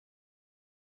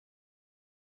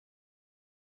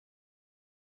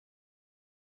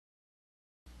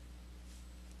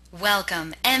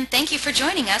Welcome, and thank you for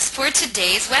joining us for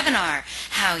today's webinar,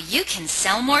 How You Can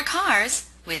Sell More Cars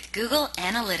with Google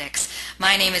Analytics.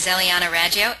 My name is Eliana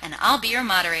Raggio, and I'll be your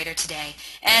moderator today.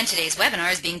 And today's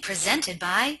webinar is being presented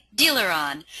by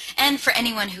DealerOn. And for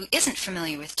anyone who isn't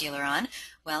familiar with DealerOn,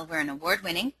 well, we're an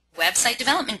award-winning website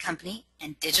development company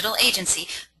and digital agency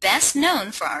best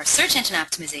known for our search engine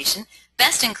optimization,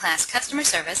 best-in-class customer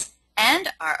service, and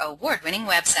our award-winning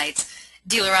websites.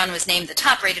 DealerOn was named the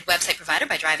top-rated website provider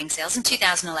by Driving Sales in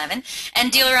 2011,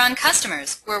 and DealerOn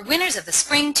customers were winners of the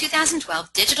Spring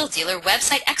 2012 Digital Dealer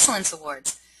Website Excellence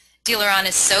Awards. DealerOn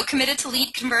is so committed to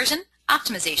lead conversion,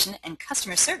 optimization, and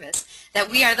customer service that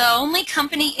we are the only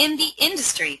company in the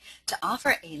industry to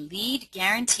offer a lead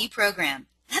guarantee program.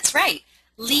 That's right,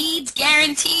 leads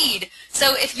guaranteed.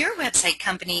 So if your website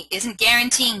company isn't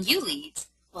guaranteeing you leads,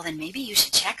 well then maybe you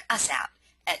should check us out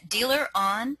at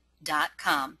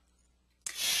DealerOn.com.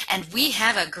 And we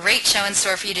have a great show in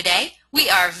store for you today. We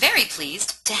are very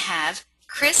pleased to have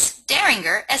Chris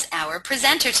Deringer as our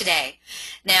presenter today.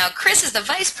 Now, Chris is the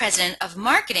Vice President of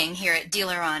Marketing here at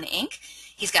DealerOn, Inc.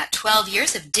 He's got 12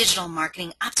 years of digital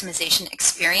marketing optimization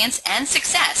experience and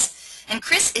success. And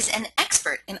Chris is an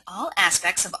expert in all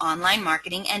aspects of online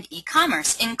marketing and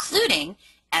e-commerce, including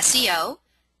SEO,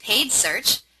 paid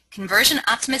search, conversion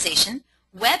optimization,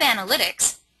 web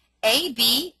analytics,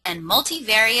 A/B, and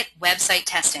multivariate website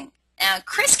testing. Now,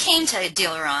 Chris came to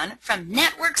DealerOn from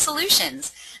Network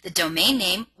Solutions, the domain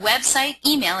name, website,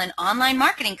 email, and online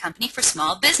marketing company for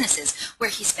small businesses,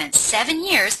 where he spent 7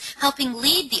 years helping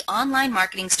lead the online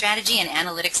marketing strategy and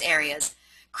analytics areas.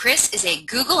 Chris is a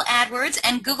Google AdWords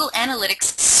and Google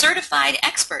Analytics certified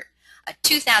expert, a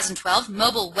 2012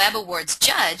 Mobile Web Awards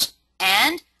judge,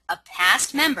 and a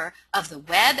past member of the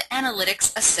Web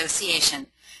Analytics Association.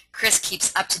 Chris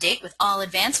keeps up to date with all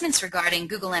advancements regarding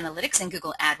Google Analytics and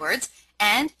Google AdWords,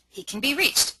 and he can be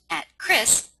reached at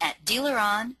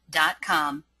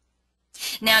chris@dealeron.com.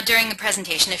 Now, during the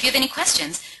presentation, if you have any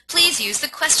questions, please use the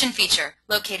question feature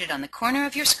located on the corner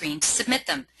of your screen to submit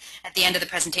them. At the end of the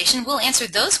presentation, we'll answer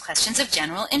those questions of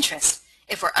general interest.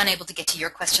 If we're unable to get to your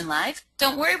question live,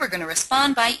 don't worry, we're going to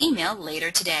respond by email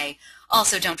later today.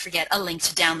 Also, don't forget a link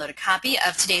to download a copy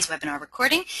of today's webinar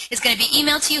recording is going to be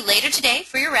emailed to you later today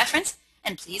for your reference,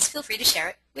 and please feel free to share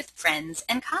it with friends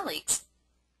and colleagues.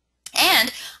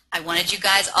 And I wanted you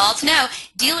guys all to know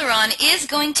DealerOn is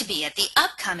going to be at the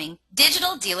upcoming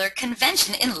Digital Dealer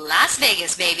Convention in Las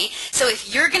Vegas, baby. So if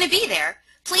you're going to be there,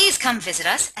 please come visit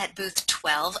us at booth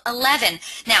 1211.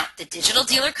 Now, the Digital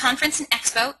Dealer Conference and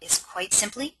Expo is quite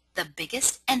simply the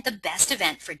biggest and the best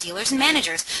event for dealers and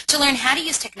managers to learn how to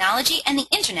use technology and the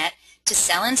internet to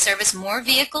sell and service more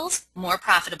vehicles more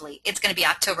profitably. It's going to be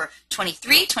October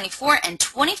 23, 24, and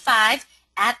 25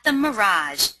 at the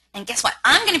Mirage. And guess what?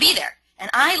 I'm going to be there. And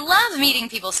I love meeting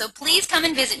people, so please come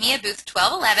and visit me at booth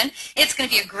 1211. It's going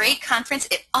to be a great conference.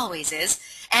 It always is.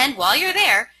 And while you're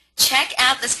there, check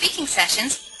out the speaking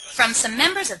sessions from some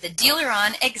members of the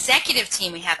DealerOn executive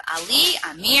team. We have Ali,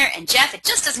 Amir, and Jeff. It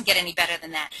just doesn't get any better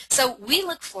than that. So we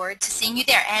look forward to seeing you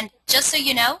there. And just so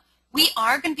you know, we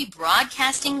are going to be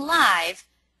broadcasting live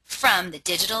from the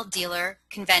Digital Dealer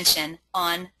Convention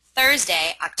on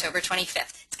Thursday, October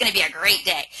 25th. It's going to be a great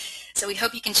day. So we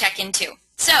hope you can check in too.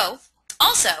 So,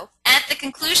 also, at the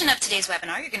conclusion of today's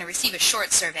webinar, you're going to receive a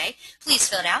short survey. Please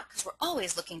fill it out because we're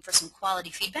always looking for some quality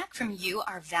feedback from you,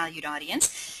 our valued audience.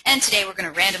 And today we're going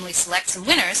to randomly select some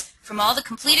winners from all the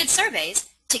completed surveys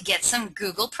to get some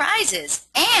Google prizes.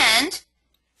 And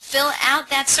fill out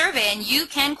that survey and you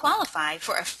can qualify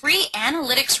for a free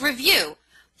analytics review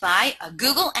by a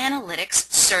Google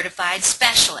Analytics certified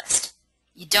specialist.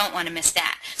 You don't want to miss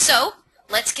that. So,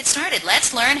 let's get started.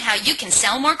 Let's learn how you can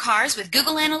sell more cars with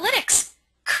Google Analytics.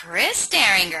 Chris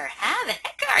Deringer, how the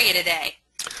heck are you today?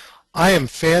 I am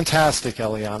fantastic,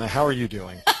 Eliana. How are you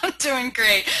doing? I'm doing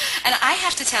great. And I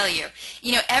have to tell you,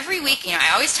 every week,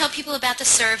 I always tell people about the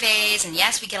surveys, and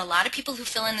yes, we get a lot of people who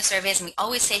fill in the surveys, and we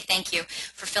always say thank you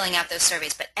for filling out those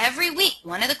surveys. But every week,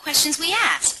 one of the questions we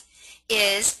ask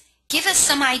is, give us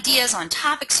some ideas on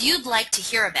topics you'd like to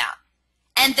hear about.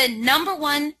 And the number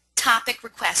one topic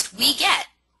request we get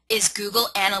is Google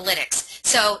Analytics.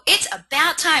 So it's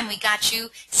about time we got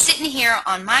you sitting here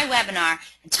on my webinar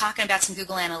and talking about some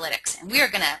Google Analytics. And we are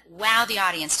going to wow the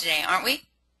audience today, aren't we?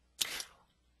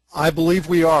 I believe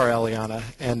we are, Eliana,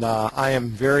 and I am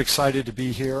very excited to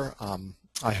be here.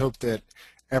 I hope that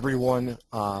everyone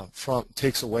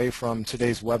takes away from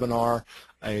today's webinar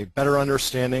a better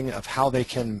understanding of how they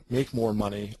can make more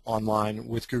money online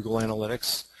with Google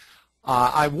Analytics.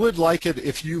 I would like it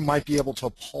if you might be able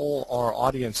to poll our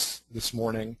audience this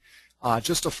morning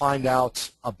just to find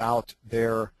out about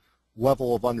their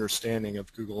level of understanding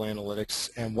of Google Analytics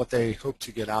and what they hope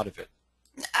to get out of it.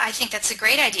 I think that's a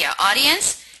great idea.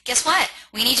 Audience, guess what?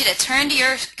 We need you to turn to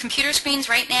your computer screens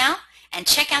right now and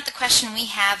check out the question we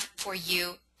have for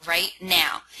you right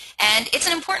now. And it's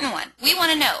an important one. We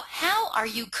want to know, how are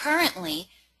you currently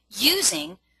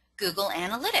using Google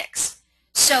Analytics?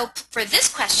 So for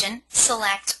this question,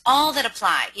 select all that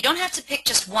apply. You don't have to pick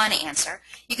just one answer.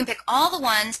 You can pick all the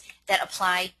ones that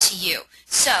apply to you.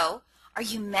 So, are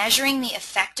you measuring the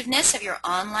effectiveness of your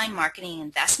online marketing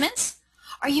investments?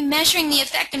 Are you measuring the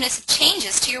effectiveness of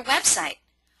changes to your website?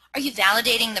 Are you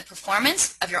validating the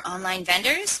performance of your online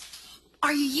vendors?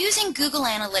 Are you using Google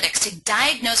Analytics to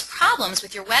diagnose problems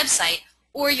with your website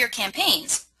or your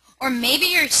campaigns? Or maybe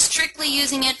you're strictly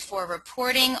using it for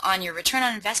reporting on your return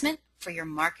on investment for your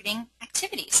marketing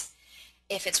activities.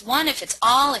 If it's one, if it's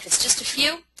all, if it's just a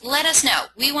few, let us know.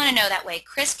 We want to know, that way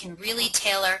Chris can really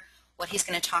tailor what he's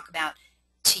going to talk about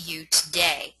to you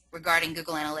today regarding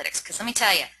Google Analytics. Because let me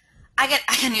tell you, I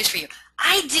got news for you.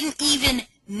 I didn't even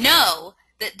know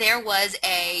that there was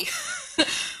a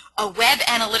Web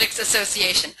Analytics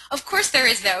Association. Of course there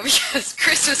is, though, because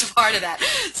Chris was part of that.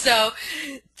 So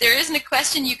there isn't a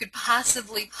question you could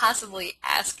possibly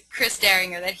ask Chris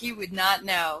Deringer that he would not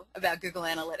know about Google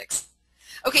Analytics.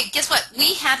 Okay, guess what?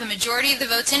 We have a majority of the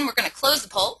votes in. We're going to close the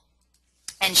poll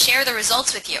and share the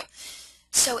results with you.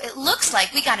 So it looks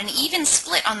like we got an even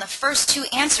split on the first two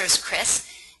answers, Chris.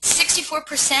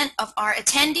 64% of our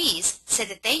attendees said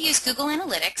that they use Google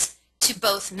Analytics to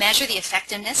both measure the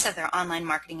effectiveness of their online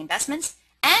marketing investments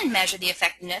and measure the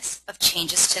effectiveness of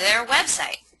changes to their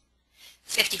website.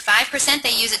 55%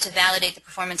 they use it to validate the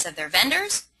performance of their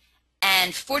vendors,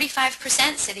 and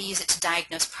 45% say they use it to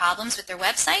diagnose problems with their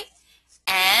website,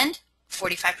 and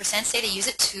 45% say they use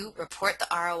it to report the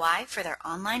ROI for their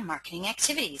online marketing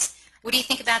activities. What do you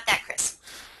think about that, Chris?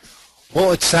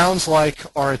 Well, it sounds like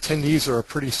our attendees are a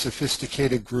pretty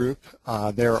sophisticated group.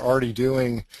 They're already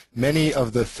doing many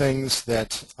of the things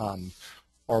that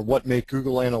are what make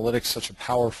Google Analytics such a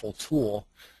powerful tool.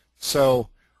 So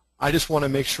I just want to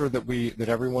make sure that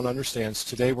everyone understands.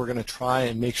 Today we're going to try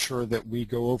and make sure that we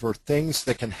go over things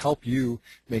that can help you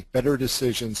make better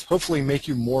decisions, hopefully make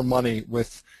you more money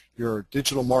with your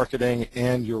digital marketing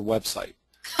and your website.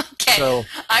 Okay. So,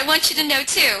 I want you to know,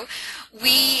 too,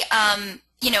 we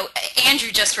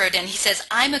Andrew just wrote in. He says,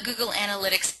 I'm a Google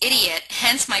Analytics idiot,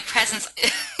 hence my presence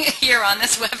here on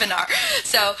this webinar.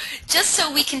 So just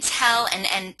so we can tell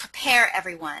and prepare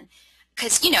everyone,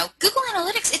 because, Google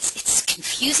Analytics, it's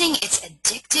confusing, it's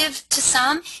addictive to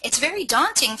some, it's very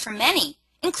daunting for many,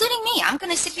 including me. I'm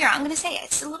going to sit here, I'm going to say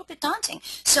it's a little bit daunting.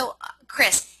 So,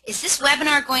 Chris, is this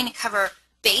webinar going to cover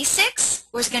basics,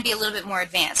 or is it going to be a little bit more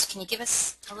advanced? Can you give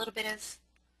us a little bit of...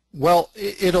 Well,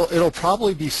 it'll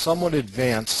probably be somewhat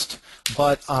advanced,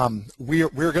 but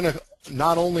we're going to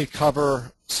not only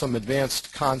cover some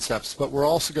advanced concepts, but we're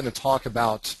also going to talk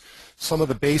about some of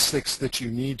the basics that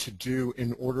you need to do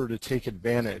in order to take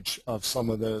advantage of some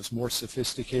of those more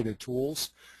sophisticated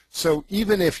tools. So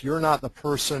even if you're not the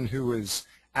person who is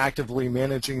actively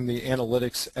managing the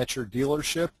analytics at your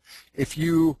dealership, if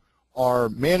you are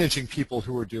managing people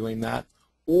who are doing that,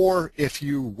 or if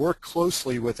you work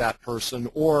closely with that person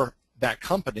or that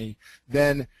company,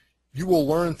 then you will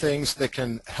learn things that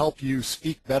can help you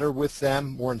speak better with them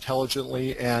more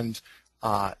intelligently and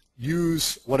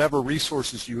use whatever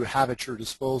resources you have at your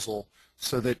disposal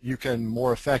so that you can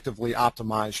more effectively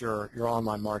optimize your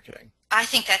online marketing. I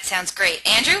think that sounds great.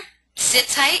 Andrew, sit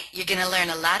tight. You're going to learn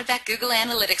a lot about Google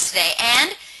Analytics today.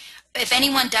 And if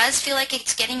anyone does feel like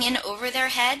it's getting in over their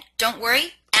head, don't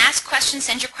worry. Ask questions,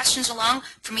 send your questions along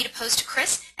for me to pose to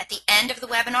Chris at the end of the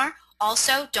webinar.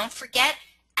 Also, don't forget,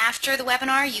 after the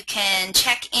webinar, you can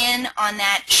check in on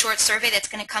that short survey that's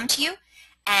going to come to you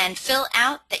and fill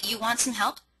out that you want some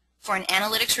help for an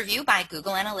analytics review by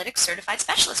Google Analytics Certified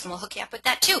Specialist, and we'll hook you up with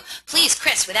that too. Please,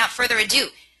 Chris, without further ado,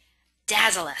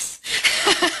 dazzle us.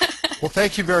 Well,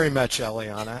 thank you very much,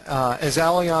 Eliana. As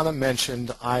Eliana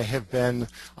mentioned, I have been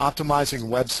optimizing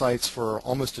websites for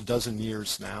almost a dozen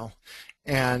years now.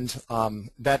 And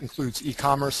that includes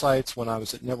e-commerce sites when I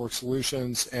was at Network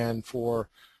Solutions, and for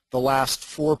the last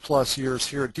 4+ years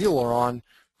here at DealerOn,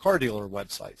 car dealer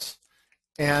websites.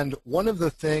 And one of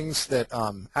the things that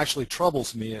actually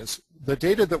troubles me is the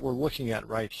data that we're looking at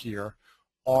right here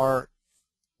are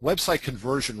website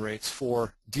conversion rates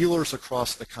for dealers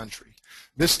across the country.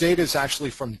 This data is actually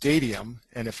from Dadium,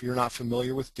 and if you're not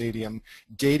familiar with Dadium,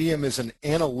 Dadium is an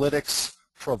analytics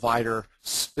provider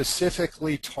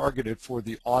specifically targeted for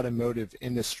the automotive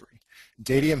industry.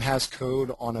 Dadium has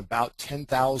code on about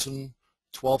 10,000,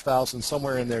 12,000,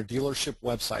 somewhere in their dealership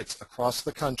websites across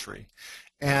the country.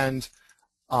 And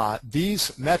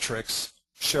these metrics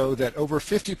show that over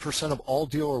 50% of all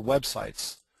dealer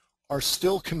websites are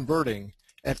still converting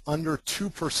at under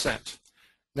 2%.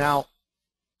 Now,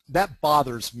 that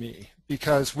bothers me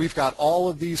because we've got all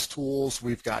of these tools.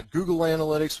 We've got Google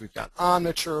Analytics, we've got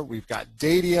Omniture, we've got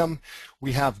Dadium.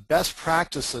 We have best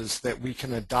practices that we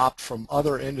can adopt from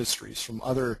other industries,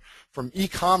 from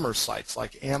e-commerce sites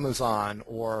like Amazon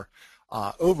or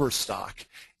Overstock.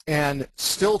 And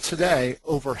still today,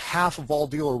 over half of all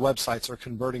dealer websites are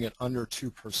converting at under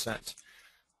 2%.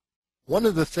 One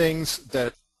of the things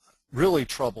that really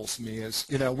troubles me is,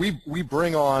 we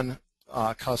bring on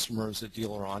customers at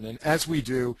DealerOn, and as we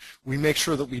do, we make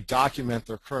sure that we document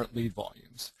their current lead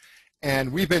volumes.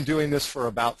 And we've been doing this for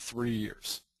about 3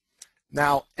 years.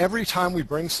 Now, every time we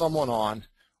bring someone on,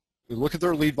 we look at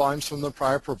their lead volumes from the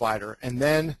prior provider, and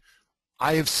then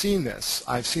I have seen this.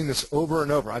 I've seen this over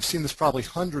and over. I've seen this probably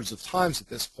hundreds of times at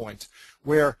this point,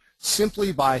 where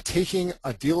simply by taking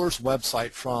a dealer's website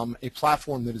from a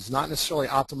platform that is not necessarily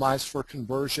optimized for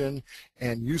conversion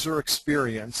and user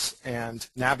experience and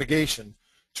navigation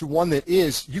to one that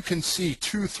is, you can see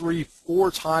 2, 3, 4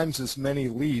 times as many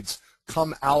leads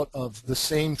come out of the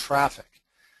same traffic.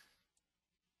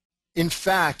 In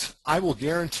fact, I will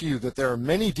guarantee you that there are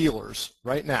many dealers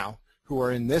right now who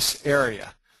are in this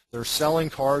area. They're selling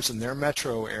cars in their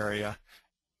metro area.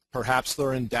 Perhaps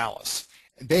they're in Dallas.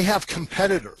 They have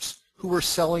competitors who are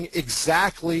selling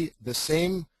exactly the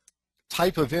same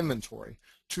type of inventory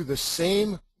to the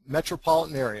same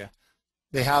metropolitan area.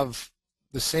 They have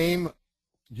the same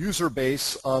user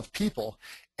base of people,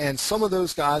 and some of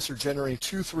those guys are generating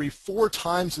 2, 3, 4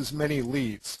 times as many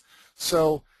leads.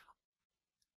 So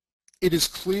it is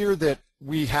clear that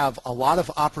we have a lot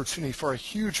of opportunity for a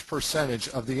huge percentage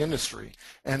of the industry,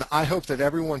 and I hope that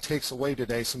everyone takes away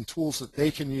today some tools that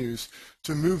they can use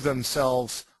to move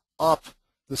themselves up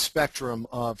the spectrum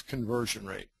of conversion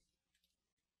rate.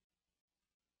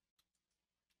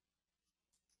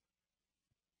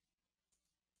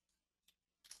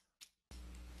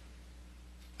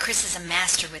 Chris is a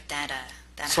master with that.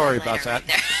 Sorry about that. Right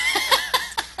there.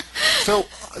 So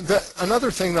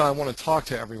another thing that I want to talk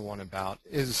to everyone about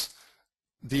is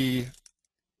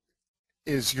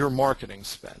your marketing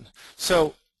spend.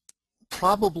 So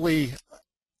probably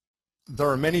there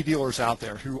are many dealers out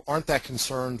there who aren't that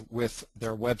concerned with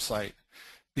their website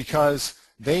because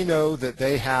they know that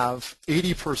they have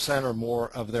 80% or more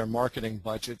of their marketing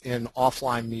budget in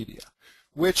offline media,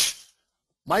 which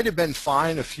might have been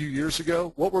fine a few years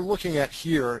ago. What we're looking at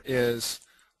here is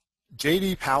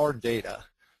JD powered data.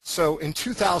 So in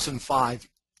 2005,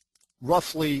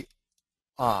 roughly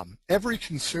every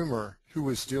consumer who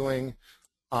was doing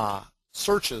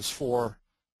searches for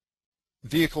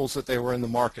vehicles that they were in the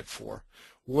market for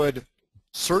would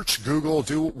search Google,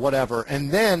 do whatever,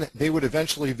 and then they would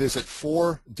eventually visit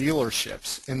 4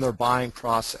 dealerships in their buying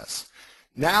process.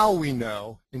 Now we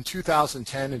know in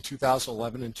 2010 and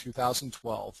 2011 and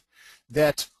 2012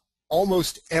 that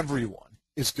almost everyone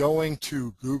is going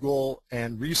to Google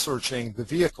and researching the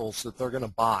vehicles that they're going to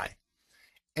buy.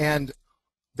 And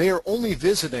they are only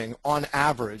visiting, on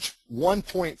average,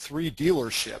 1.3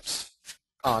 dealerships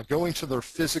going to their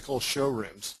physical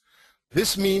showrooms.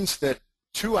 This means that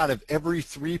 2 out of every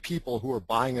 3 people who are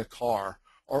buying a car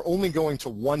are only going to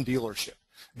one dealership.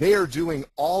 They are doing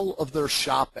all of their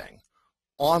shopping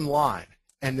online,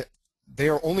 and they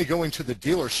are only going to the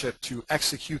dealership to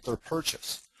execute their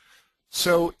purchase.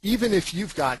 So even if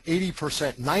you've got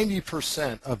 80%,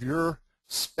 90% of your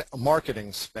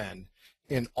marketing spend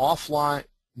in offline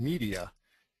media,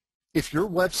 if your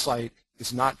website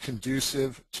is not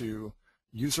conducive to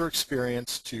user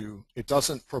experience, it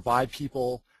doesn't provide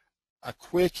people a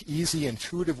quick, easy,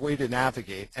 intuitive way to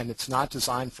navigate, and it's not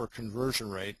designed for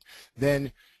conversion rate,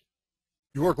 then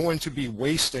you are going to be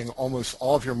wasting almost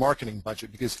all of your marketing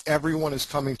budget because everyone is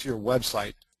coming to your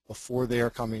website before they are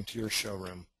coming to your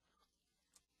showroom.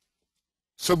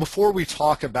 So before we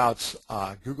talk about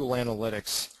Google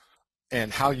Analytics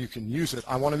and how you can use it,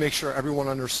 I want to make sure everyone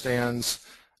understands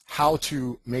how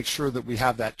to make sure that we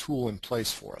have that tool in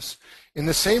place for us. In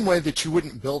the same way that you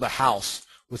wouldn't build a house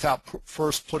without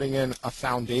first putting in a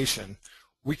foundation,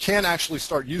 we can't actually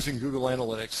start using Google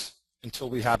Analytics until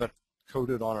we have it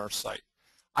coded on our site.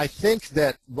 I think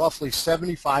that roughly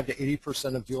 75 to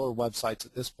 80% of dealer websites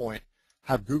at this point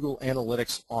have Google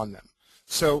Analytics on them.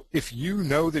 So if you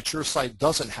know that your site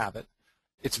doesn't have it,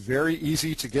 it's very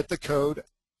easy to get the code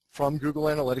from Google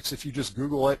Analytics. If you just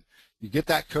Google it, you get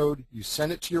that code, you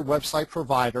send it to your website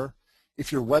provider.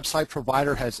 If your website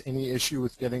provider has any issue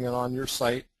with getting it on your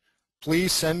site,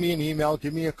 please send me an email,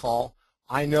 give me a call.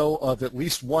 I know of at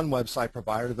least one website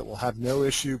provider that will have no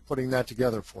issue putting that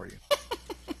together for you.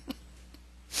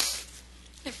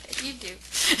 I bet you do.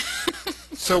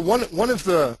 So one of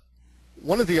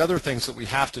the other things that we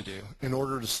have to do in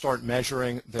order to start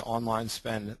measuring the online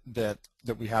spend that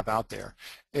we have out there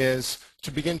is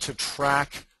to begin to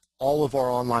track all of our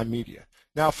online media.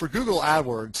 Now for Google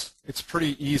AdWords, it's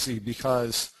pretty easy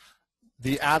because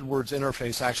the AdWords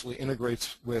interface actually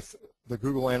integrates with the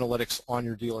Google Analytics on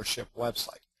your dealership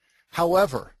website.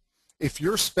 However, if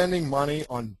you're spending money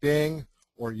on Bing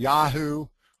or Yahoo,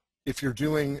 if you're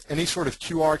doing any sort of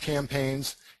QR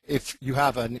campaigns, if you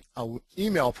have an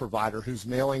email provider who's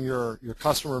mailing your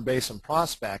customer base and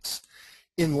prospects,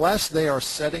 unless they are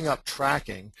setting up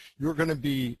tracking, you're going to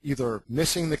be either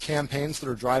missing the campaigns that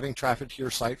are driving traffic to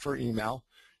your site for email,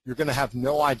 you're going to have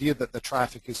no idea that the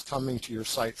traffic is coming to your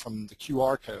site from the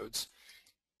QR codes.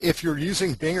 If you're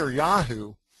using Bing or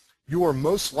Yahoo, you are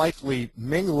most likely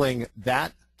mingling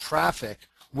that traffic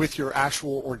with your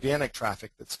actual organic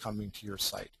traffic that's coming to your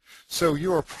site. So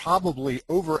you are probably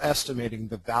overestimating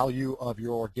the value of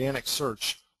your organic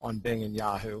search on Bing and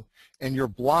Yahoo, and you're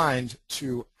blind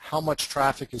to how much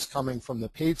traffic is coming from the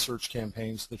paid search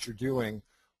campaigns that you're doing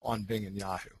on Bing and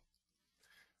Yahoo.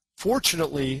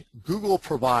 Fortunately, Google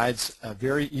provides a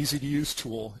very easy-to-use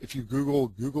tool. If you Google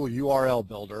URL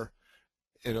Builder,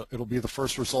 it'll be the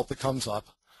first result that comes up.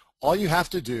 All you have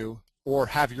to do, or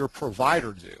have your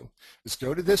provider do, is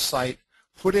go to this site,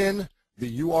 put in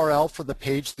the URL for the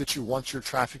page that you want your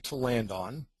traffic to land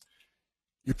on.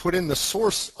 You put in the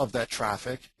source of that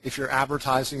traffic. If you're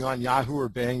advertising on Yahoo or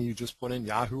Bing, you just put in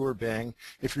Yahoo or Bing.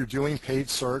 If you're doing paid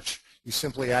search, you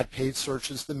simply add paid search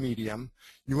as the medium.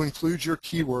 You include your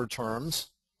keyword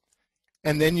terms,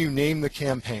 and then you name the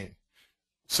campaign.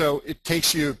 So it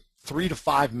takes you 3 to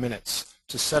 5 minutes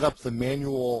to set up the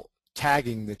manual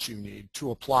tagging that you need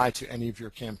to apply to any of your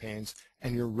campaigns,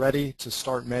 and you're ready to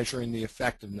start measuring the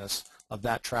effectiveness of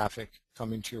that traffic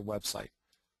coming to your website.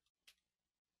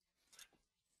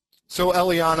 So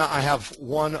Eliana, I have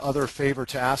one other favor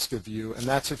to ask of you, and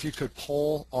that's if you could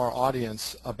poll our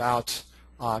audience about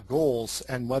goals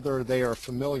and whether they are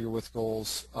familiar with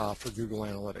goals for Google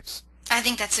Analytics. I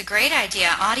think that's a great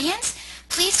idea. Audience,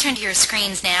 please turn to your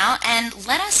screens now and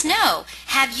let us know,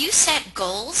 have you set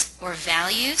goals or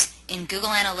values in Google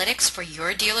Analytics for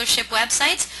your dealership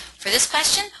websites? For this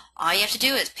question, all you have to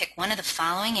do is pick one of the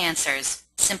following answers.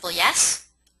 Simple yes,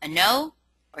 a no,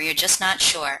 or you're just not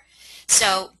sure.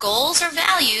 So goals or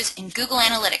values in Google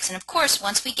Analytics. And of course,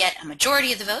 once we get a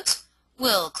majority of the votes,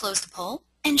 we'll close the poll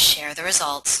and share the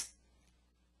results.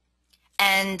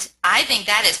 And I think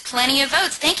that is plenty of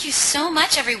votes. Thank you so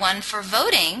much, everyone, for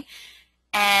voting.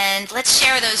 And let's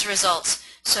share those results.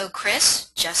 So Chris,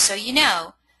 just so you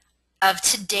know, of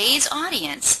today's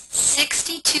audience,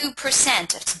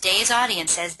 62% of today's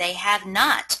audience says they have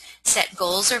not set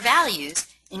goals or values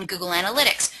in Google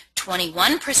Analytics.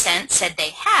 21% said they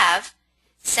have.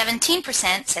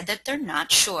 17% said that they're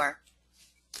not sure.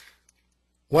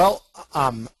 Well,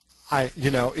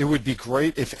 it would be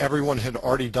great if everyone had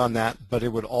already done that, but it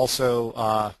would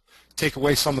also take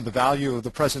away some of the value of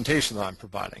the presentation that I'm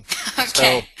providing. Okay.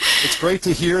 So it's great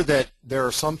to hear that there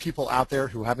are some people out there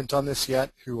who haven't done this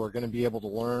yet who are going to be able to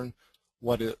learn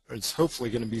what is hopefully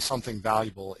going to be something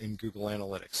valuable in Google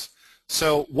Analytics.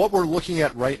 So what we're looking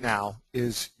at right now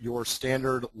is your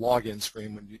standard login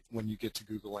screen when you get to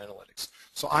Google Analytics.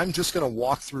 So I'm just going to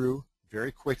walk through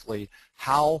very quickly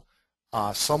how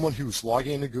someone who's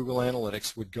logging into Google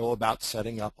Analytics would go about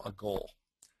setting up a goal.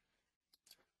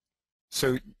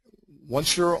 So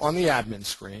once you're on the admin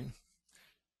screen,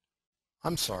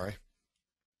 I'm sorry,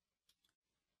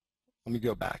 let me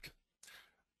go back.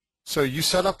 So you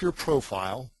set up your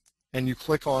profile and you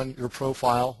click on your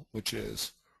profile, which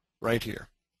is right here.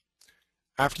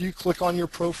 After you click on your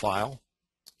profile,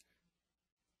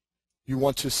 you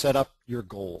want to set up your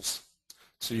goals.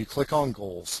 So you click on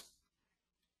goals.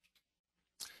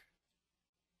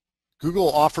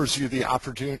 Google offers you the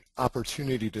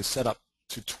opportunity to set up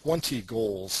to 20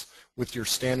 goals with your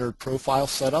standard profile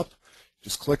setup.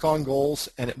 Just click on goals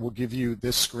and it will give you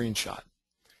this screenshot.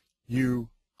 You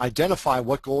identify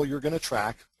what goal you're going to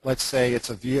track. Let's say it's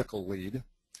a vehicle lead.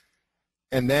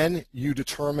 And then you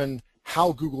determine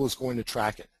how Google is going to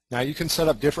track it. Now you can set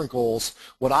up different goals.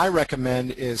 What I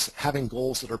recommend is having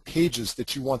goals that are pages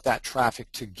that you want that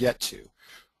traffic to get to.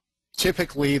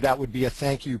 Typically that would be a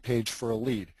thank you page for a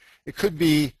lead. It could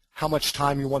be how much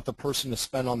time you want the person to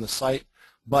spend on the site,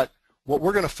 but what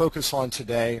we're going to focus on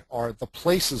today are the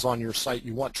places on your site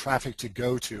you want traffic to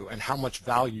go to and how much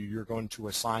value you're going to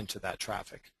assign to that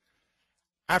traffic.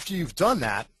 After you've done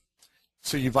that,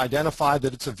 So you've identified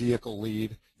that it's a vehicle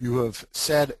lead. You have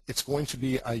said it's going to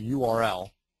be a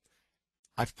URL.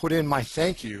 I've put in my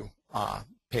thank you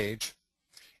page.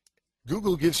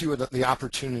 Google gives you the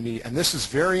opportunity, and this is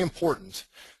very important,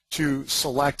 to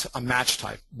select a match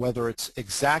type, whether it's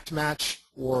exact match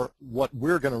or what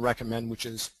we're going to recommend, which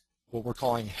is what we're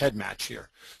calling head match here.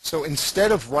 So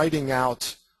instead of writing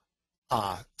out,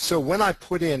 so when I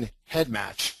put in head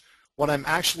match, what I'm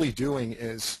actually doing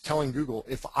is telling Google,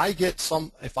 if I get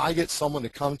someone to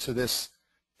come to this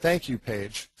thank you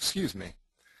page,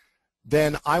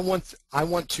 then I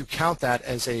want to count that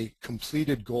as a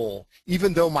completed goal,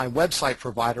 even though my website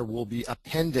provider will be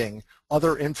appending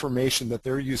other information that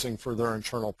they're using for their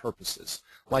internal purposes,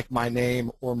 like my name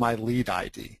or my lead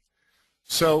ID.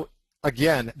 So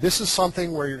again, this is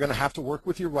something where you're going to have to work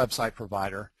with your website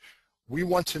provider. We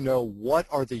want to know what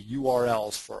are the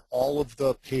URLs for all of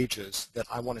the pages that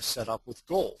I want to set up with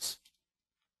goals.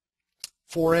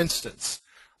 For instance,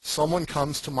 someone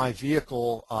comes to my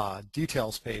vehicle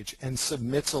details page and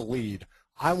submits a lead.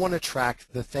 I want to track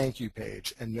the thank you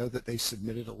page and know that they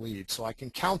submitted a lead so I can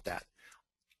count that.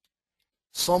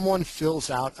 Someone fills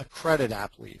out a credit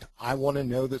app lead. I want to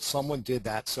know that someone did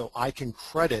that so I can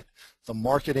credit the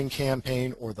marketing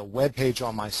campaign or the web page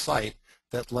on my site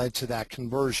that led to that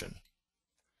conversion.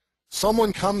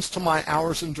 Someone comes to my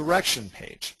hours and direction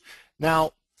page.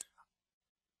 Now,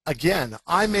 again,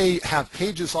 I may have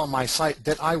pages on my site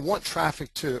that I want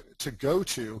traffic to go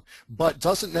to, but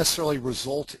doesn't necessarily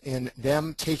result in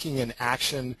them taking an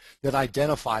action that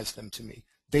identifies them to me.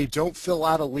 They don't fill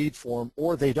out a lead form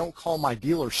or they don't call my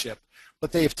dealership,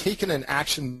 but they have taken an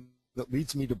action that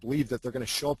leads me to believe that they're going to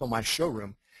show up in my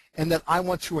showroom and that I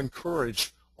want to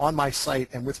encourage on my site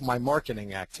and with my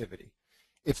marketing activity.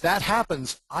 If that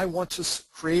happens, I want to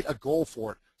create a goal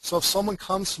for it. So if someone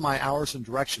comes to my hours and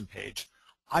direction page,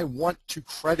 I want to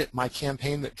credit my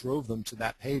campaign that drove them to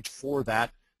that page for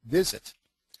that visit.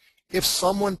 If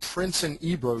someone prints an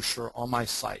e-brochure on my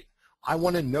site, I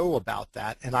want to know about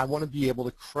that, and I want to be able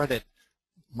to credit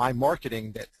my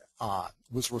marketing that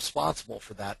was responsible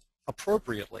for that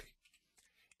appropriately.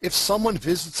 If someone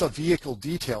visits a vehicle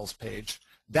details page,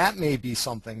 that may be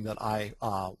something that I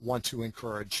want to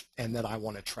encourage and that I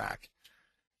want to track.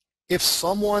 If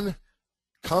someone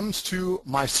comes to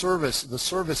my service, the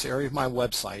service area of my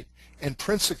website, and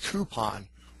prints a coupon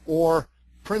or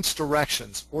prints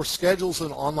directions or schedules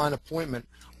an online appointment,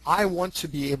 I want to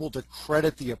be able to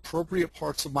credit the appropriate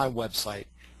parts of my website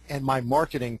and my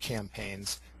marketing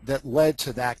campaigns that led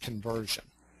to that conversion.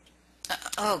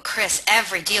 Oh, Chris,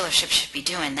 every dealership should be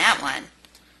doing that one.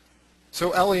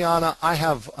 So, Eliana, I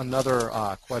have another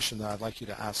question that I'd like you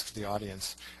to ask the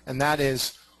audience, and that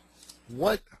is,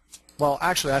 well,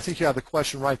 actually, I think you have the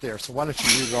question right there, so why don't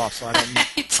you read it off so I don't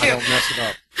mess it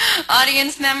up.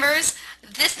 Audience members,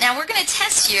 now we're going to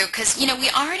test you because, we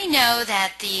already know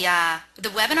that the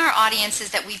webinar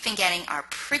audiences that we've been getting are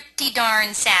pretty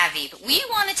darn savvy, but we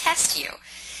want to test you.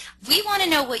 We want to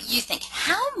know what you think.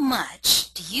 How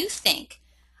much do you think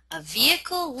a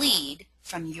vehicle lead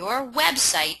from your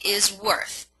website is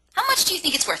worth? How much do you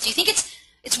think it's worth? Do you think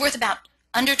it's worth about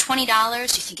under $20? Do you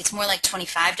think it's more like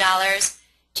 $25?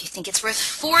 Do you think it's worth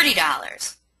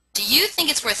 $40? Do you think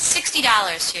it's worth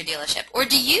 $60 to your dealership? Or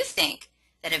do you think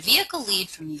that a vehicle lead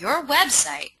from your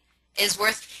website is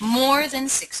worth more than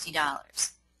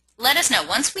 $60? Let us know.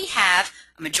 Once we have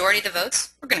a majority of the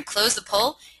votes, we're going to close the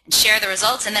poll and share the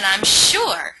results, and then I'm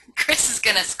sure Chris is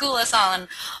going to school us on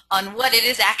what it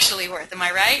is actually worth. Am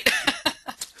I right?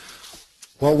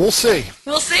 Well, we'll see.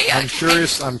 We'll see. I'm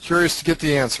curious to get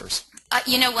the answers.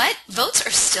 You know what? Votes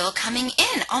are still coming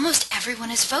in. Almost everyone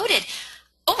has voted.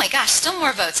 Oh my gosh, still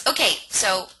more votes. Okay,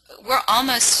 so we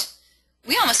almost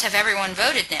have everyone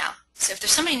voted now. So if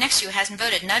there's somebody next to you who hasn't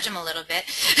voted, nudge them a little bit.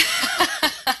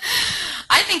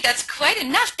 I think that's quite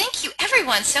enough. Thank you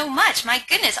everyone so much. My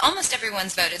goodness, almost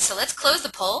everyone's voted. So let's close the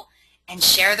poll and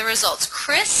share the results.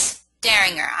 Chris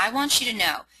Deringer, I want you to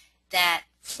know that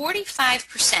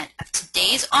 45% of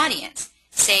today's audience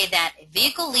say that a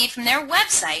vehicle lead from their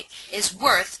website is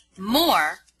worth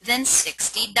more than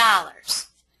 $60.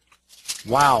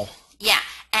 Wow. Yeah,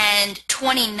 and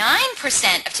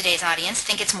 29% of today's audience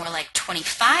think it's more like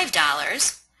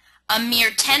 $25. A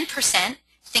mere 10%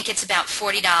 think it's about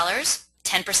 $40.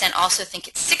 10% also think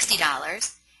it's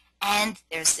 $60. And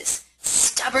there's this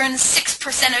stubborn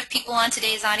 6% of people on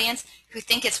today's audience who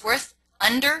think it's worth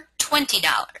under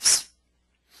 $20.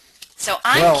 So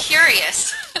I'm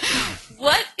curious,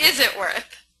 what is it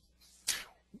worth?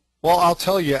 Well, I'll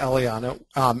tell you, Eliana,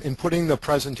 in putting the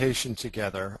presentation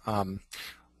together,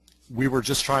 we were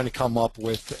just trying to come up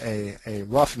with a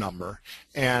rough number.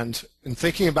 And in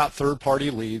thinking about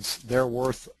third-party leads,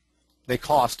 they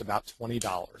cost about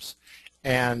 $20.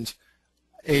 And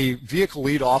a vehicle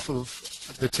lead off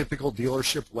of the typical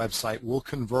dealership website will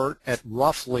convert at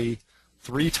roughly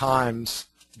 3 times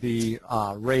the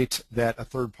rate that a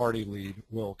third-party lead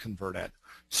will convert at.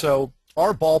 So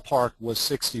our ballpark was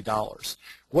 $60.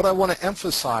 What I want to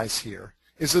emphasize here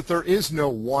is that there is no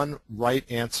one right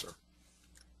answer.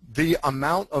 The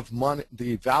amount of money,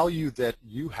 the value that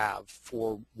you have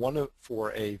for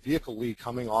a vehicle lead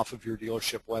coming off of your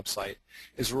dealership website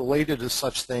is related to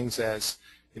such things as,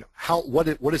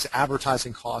 what is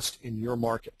advertising cost in your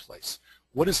marketplace?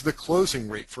 What is the closing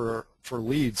rate for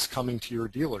leads coming to your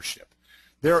dealership?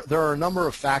 There are a number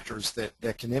of factors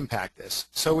that can impact this.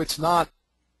 So it's not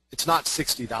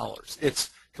 $60. It's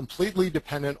completely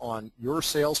dependent on your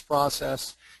sales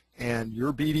process and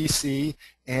your BDC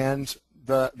and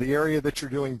the area that you're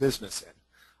doing business in.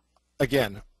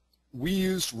 Again, we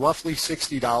used roughly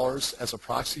 $60 as a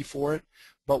proxy for it,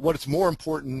 but what's more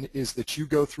important is that you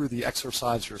go through the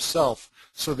exercise yourself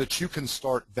so that you can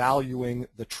start valuing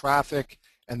the traffic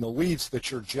and the leads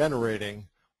that you're generating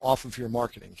off of your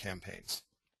marketing campaigns.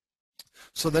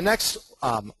 So the next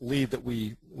lead that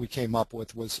we came up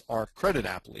with was our credit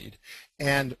app lead,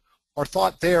 and our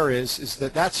thought there is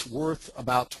that that's worth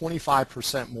about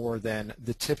 25% more than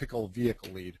the typical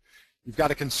vehicle lead. You've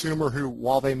got a consumer who,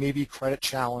 while they may be credit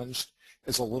challenged,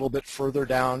 is a little bit further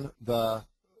down the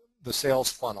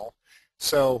sales funnel.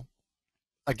 So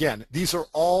again, these are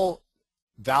all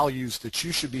values that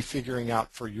you should be figuring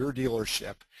out for your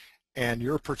dealership and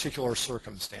your particular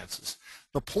circumstances.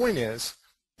 The point is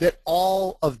that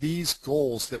all of these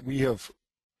goals that we have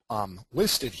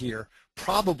listed here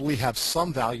probably have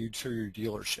some value to your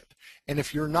dealership. And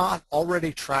if you're not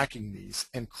already tracking these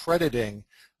and crediting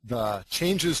the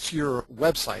changes to your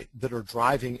website that are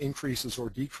driving increases or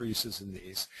decreases in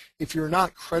these, if you're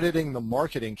not crediting the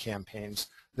marketing campaigns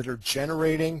that are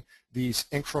generating these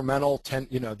incremental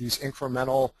these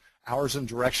incremental hours and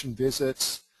direction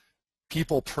visits,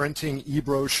 people printing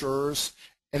e-brochures,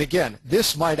 and again,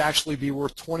 this might actually be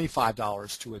worth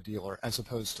 $25 to a dealer as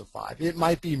opposed to $5. It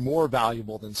might be more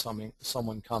valuable than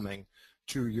someone coming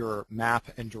to your map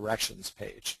and directions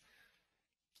page.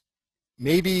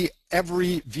 Maybe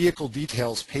every vehicle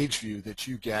details page view that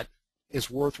you get is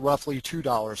worth roughly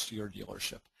 $2 to your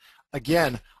dealership.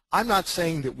 Again, I'm not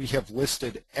saying that we have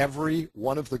listed every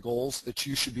one of the goals that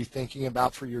you should be thinking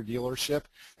about for your dealership.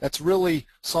 That's really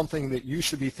something that you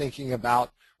should be thinking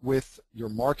about with your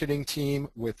marketing team,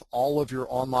 with all of your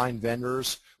online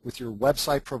vendors, with your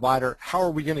website provider. How are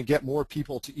we going to get more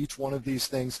people to each one of these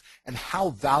things, and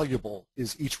how valuable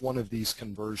is each one of these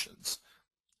conversions?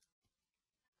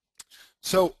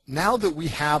 So now that we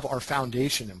have our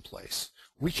foundation in place,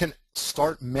 we can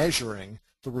start measuring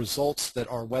the results that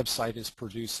our website is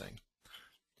producing.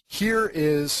 Here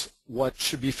is what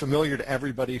should be familiar to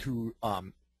everybody who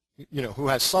who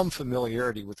has some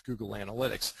familiarity with Google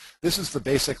Analytics. This is the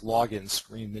basic login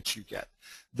screen that you get.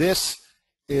 This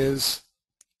is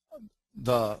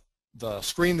the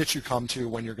screen that you come to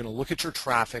when you're going to look at your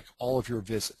traffic, all of your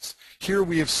visits. Here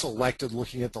we have selected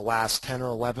looking at the last 10 or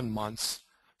 11 months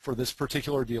for this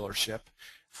particular dealership.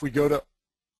 If we go to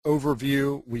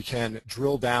Overview, we can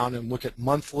drill down and look at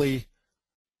monthly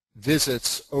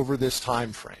visits over this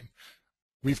time frame.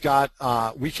 We've got,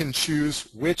 we can choose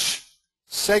which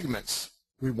segments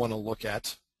we want to look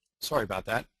at. Sorry about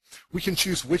that. We can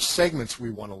choose which segments we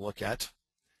want to look at.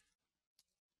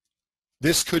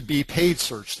 This could be paid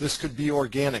search. This could be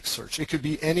organic search. It could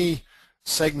be any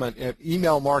segment,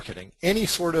 email marketing, any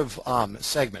sort of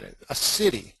segment, a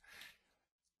city.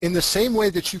 In the same way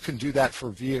that you can do that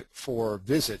for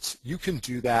visits, you can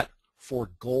do that for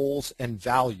goals and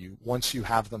value once you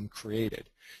have them created.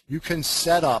 You can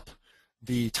set up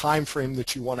the time frame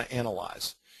that you want to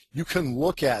analyze. You can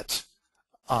look at,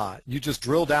 you just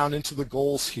drill down into the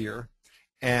goals here,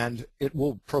 and it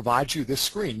will provide you this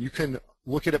screen. You can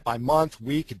look at it by month,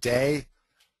 week, day,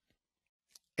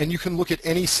 and you can look at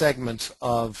any segment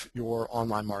of your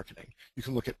online marketing. You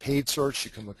can look at paid search,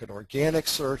 you can look at organic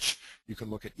search, you can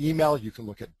look at email, you can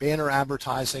look at banner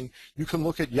advertising, you can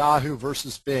look at Yahoo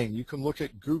versus Bing, you can look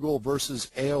at Google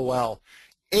versus AOL.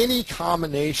 Any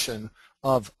combination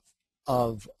of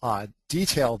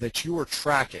detail that you are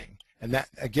tracking, and that,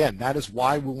 again, that is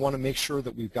why we want to make sure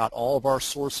that we've got all of our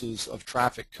sources of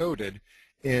traffic coded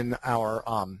in our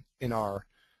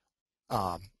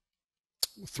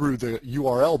through the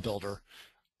URL builder.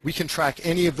 We can track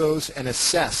any of those and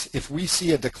assess if we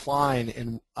see a decline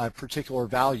in a particular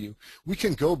value. We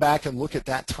can go back and look at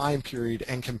that time period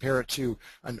and compare it to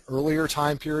an earlier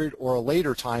time period or a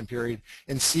later time period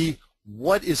and see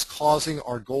what is causing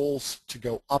our goals to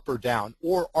go up or down,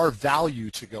 or our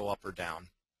value to go up or down.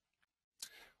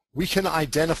 We can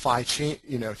identify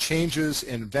changes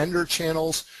in vendor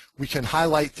channels. We can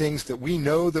highlight things that we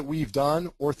know that we've done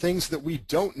or things that we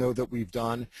don't know that we've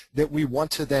done that we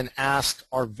want to then ask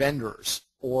our vendors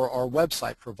or our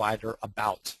website provider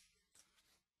about.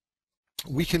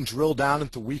 We can drill down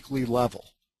at the weekly level.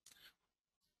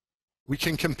 We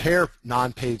can compare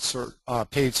paid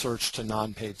search to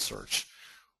non-paid search.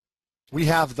 We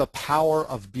have the power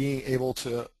of being able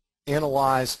to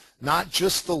analyze not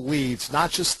just the leads, not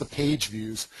just the page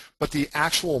views, but the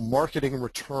actual marketing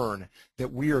return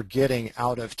that we are getting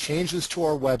out of changes to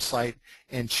our website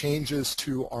and changes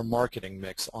to our marketing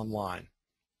mix online.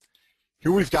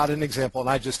 Here we've got an example, and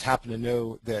I just happen to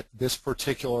know that this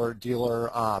particular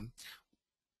dealer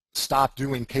stopped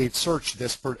doing paid search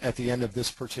at the end of this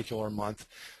particular month.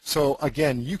 So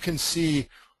again, you can see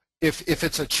if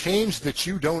it's a change that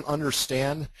you don't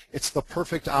understand, it's the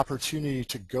perfect opportunity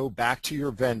to go back to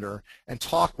your vendor and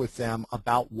talk with them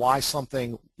about why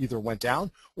something either went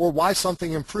down or why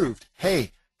something improved.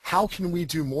 Hey, how can we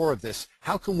do more of this?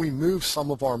 How can we move some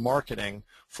of our marketing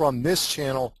from this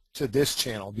channel to this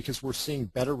channel because we're seeing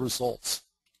better results?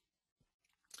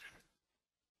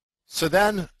 So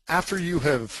then, after you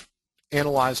have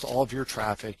analyzed all of your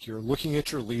traffic, you're looking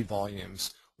at your lead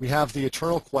volumes, we have the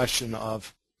eternal question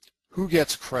of who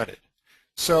gets credit.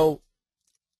 So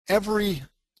every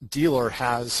dealer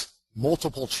has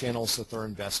multiple channels that they're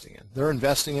investing in. They're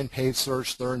investing in paid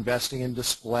search, they're investing in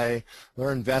display,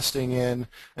 they're investing in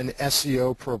an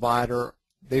SEO provider,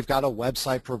 they've got a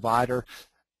website provider,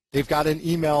 they've got an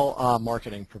email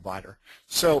marketing provider.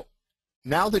 So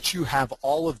now that you have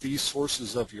all of these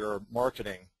sources of your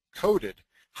marketing coded,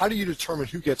 how do you determine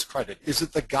who gets credit? Is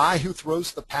it the guy who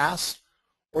throws the pass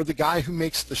or the guy who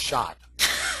makes the shot?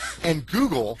 And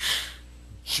Google,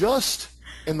 just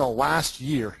in the last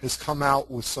year, has come out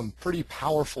with some pretty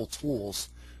powerful tools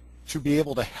to be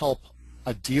able to help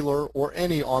a dealer or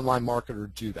any online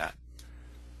marketer do that.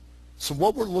 So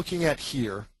what we're looking at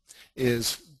here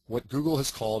is what Google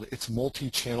has called its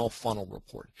multi-channel funnel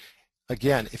report.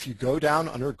 Again, if you go down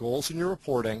under goals in your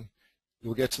reporting,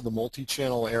 you'll get to the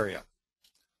multi-channel area.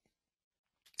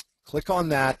 Click on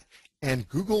that, and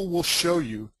Google will show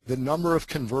you the number of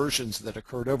conversions that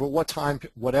occurred over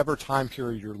whatever time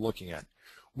period you're looking at.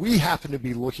 We happen to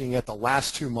be looking at the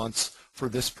last 2 months for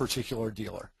this particular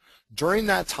dealer. During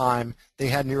that time, they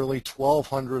had nearly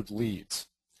 1,200 leads.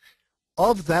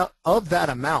 Of that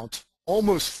amount,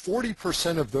 almost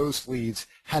 40% of those leads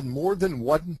had more than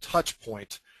one touch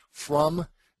point from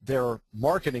their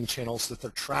marketing channels that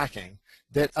they're tracking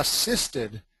that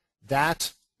assisted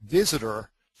that visitor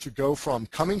to go from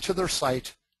coming to their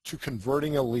site to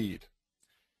converting a lead.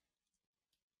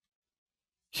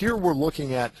 Here we're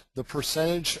looking at the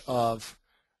percentage of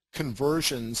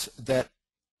conversions that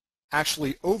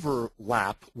actually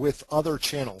overlap with other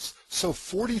channels. So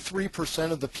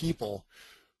 43% of the people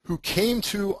who came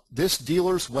to this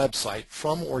dealer's website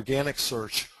from organic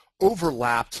search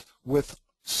overlapped with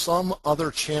some other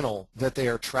channel that they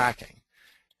are tracking.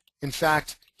 In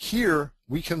fact, here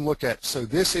we can look at, so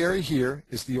this area here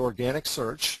is the organic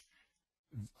search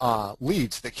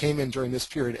leads that came in during this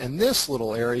period, and this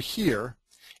little area here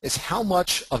is how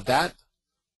much of that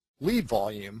lead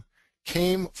volume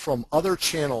came from other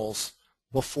channels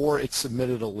before it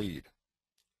submitted a lead.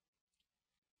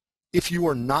 If you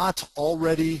are not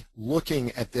already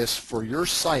looking at this for your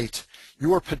site,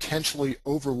 you are potentially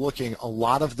overlooking a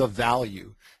lot of the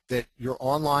value that your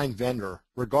online vendor,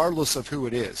 regardless of who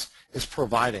it is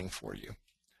providing for you.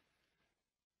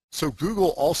 So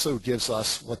Google also gives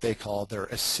us what they call their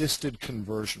assisted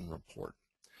conversion report.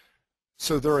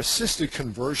 So their assisted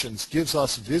conversions gives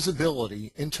us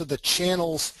visibility into the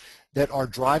channels that are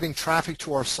driving traffic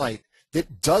to our site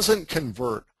that doesn't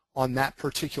convert on that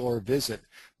particular visit,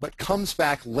 but comes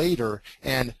back later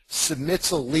and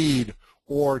submits a lead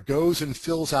or goes and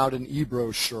fills out an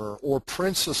e-brochure or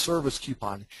prints a service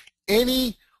coupon.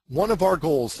 Any one of our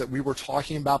goals that we were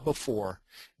talking about before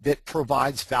that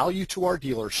provides value to our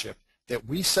dealership that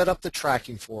we set up the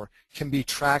tracking for can be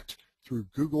tracked through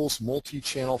Google's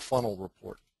multi-channel funnel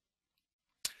report.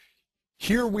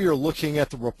 Here we are looking at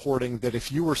the reporting that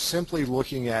if you were simply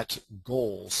looking at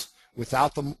goals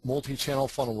without the multi-channel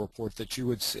funnel report that you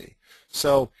would see.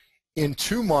 So in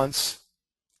 2 months,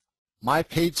 my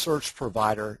paid search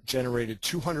provider generated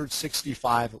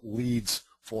 265 leads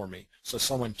for me. So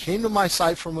someone came to my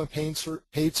site from a paid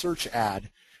search ad,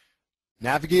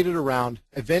 navigated around,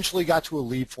 eventually got to a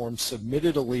lead form,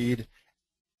 submitted a lead,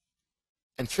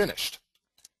 and finished.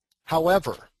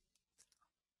 However,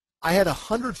 I had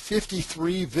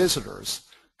 153 visitors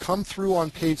come through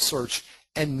on paid search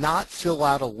and not fill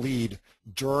out a lead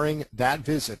during that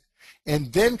visit,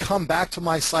 and then come back to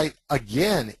my site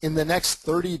again in the next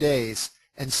 30 days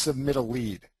and submit a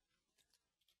lead.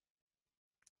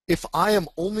 If I am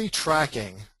only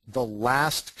tracking the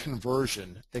last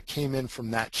conversion that came in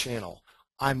from that channel,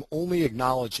 I'm only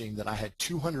acknowledging that I had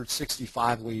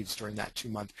 265 leads during that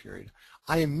 2-month period.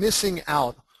 I am missing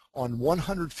out on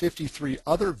 153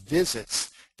 other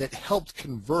visits that helped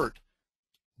convert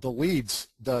the leads,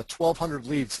 the 1,200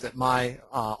 leads that my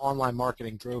online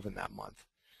marketing drove in that month.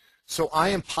 So I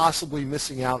am possibly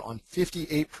missing out on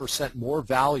 58% more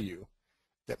value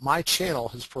that my channel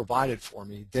has provided for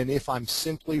me than if I'm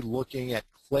simply looking at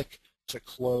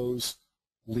click-to-close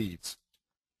leads.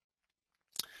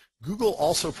 Google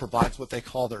also provides what they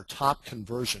call their top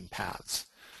conversion paths.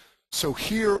 So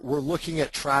here we're looking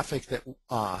at traffic that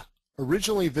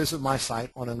originally visited my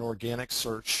site on an organic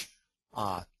search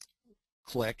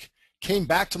click, came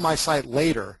back to my site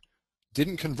later,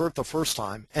 didn't convert the first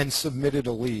time, and submitted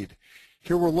a lead.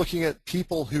 Here we're looking at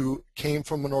people who came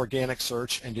from an organic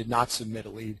search and did not submit a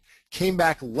lead, came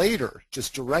back later,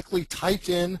 just directly typed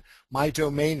in my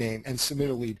domain name and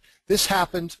submitted a lead. This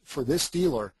happened for this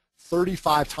dealer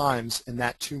 35 times in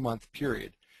that 2-month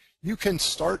period. You can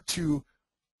start to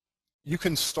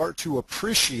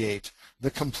appreciate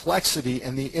the complexity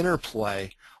and the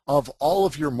interplay of all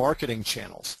of your marketing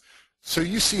channels. So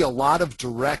you see a lot of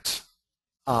direct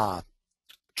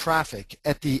traffic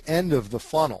at the end of the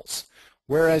funnels,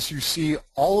 whereas you see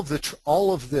all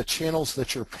of the channels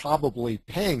that you're probably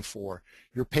paying for,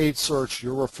 your paid search,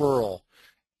 your referral.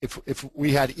 If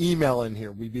we had email in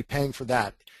here, we'd be paying for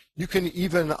that. You can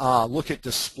even look at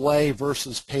display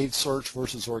versus paid search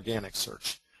versus organic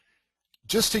search.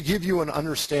 Just to give you an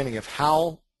understanding of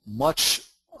how much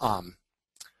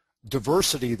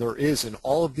diversity there is in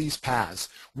all of these paths,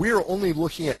 we are only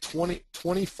looking at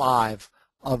 25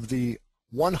 of the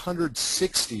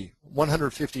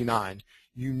 159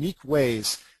 unique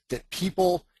ways that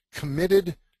people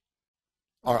submitted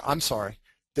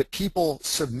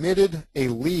a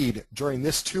lead during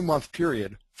this 2-month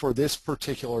period for this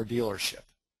particular dealership.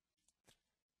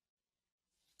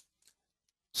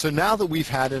 So now that we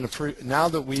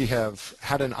have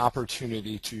had an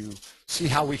opportunity to see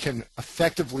how we can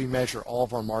effectively measure all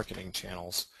of our marketing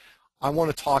channels, I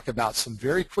want to talk about some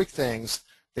very quick things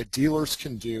that dealers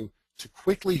can do to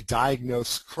quickly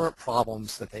diagnose current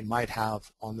problems that they might have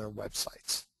on their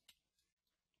websites.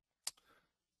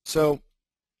 So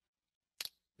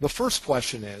the first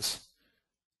question is,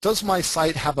 does my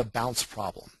site have a bounce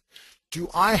problem? Do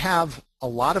I have a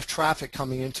lot of traffic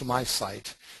coming into my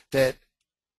site that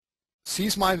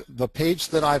sees the page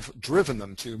that I've driven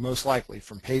them to, most likely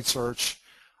from paid search,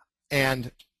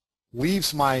 and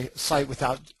leaves my site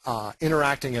without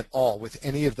interacting at all with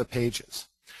any of the pages?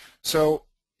 So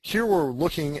here we're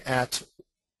looking at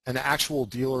an actual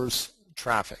dealer's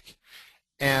traffic,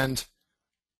 and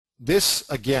this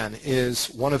again is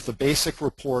one of the basic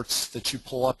reports that you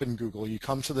pull up in Google. You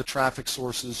come to the traffic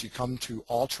sources, you come to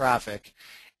all traffic,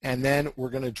 and then we're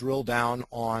going to drill down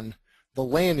on the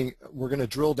landing. We're going to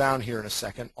drill down here in a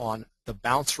second on the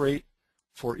bounce rate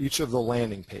for each of the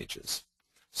landing pages.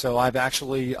 So I've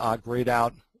actually grayed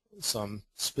out some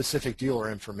specific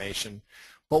dealer information.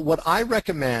 But what I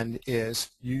recommend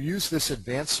is you use this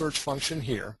advanced search function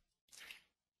here.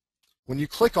 When you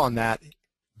click on that,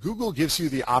 Google gives you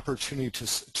the opportunity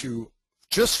to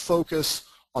just focus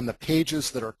on the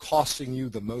pages that are costing you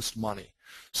the most money.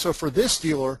 So for this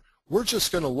dealer, we're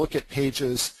just going to look at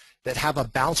pages that have a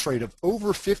bounce rate of over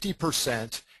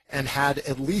 50% and had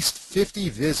at least 50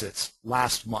 visits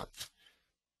last month.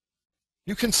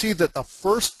 You can see that the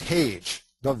first page,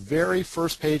 the very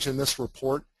first page in this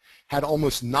report, had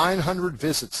almost 900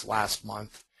 visits last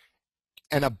month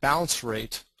and a bounce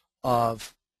rate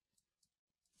of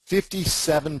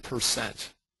 57%.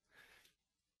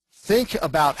 Think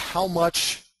about how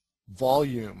much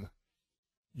volume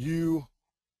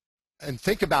and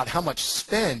think about how much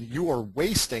spend you are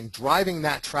wasting driving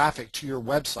that traffic to your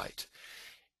website.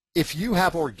 If you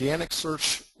have organic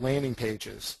search landing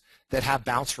pages that have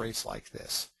bounce rates like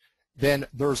this, then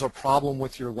there's a problem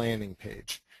with your landing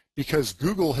page, because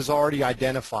Google has already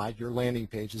identified your landing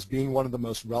page as being one of the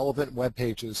most relevant web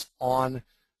pages on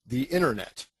the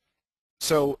internet.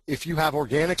 So if you have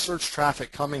organic search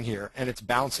traffic coming here and it's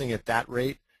bouncing at that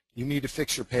rate, you need to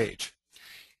fix your page.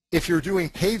 If you're doing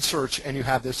paid search and you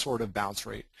have this sort of bounce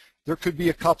rate, there could be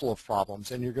a couple of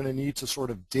problems, and you're going to need to sort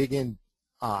of dig in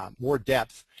more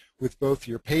depth with both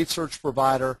your paid search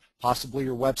provider, possibly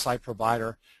your website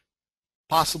provider,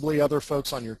 possibly other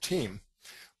folks on your team.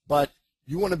 But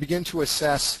you want to begin to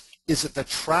assess, is it the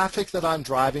traffic that I'm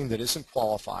driving that isn't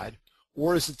qualified,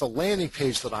 or is it the landing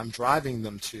page that I'm driving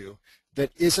them to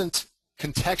that isn't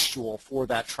contextual for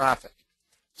that traffic?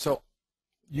 So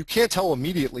you can't tell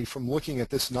immediately from looking at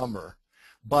this number,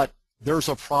 but there's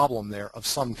a problem there of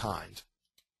some kind.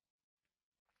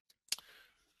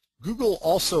 Google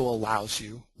also allows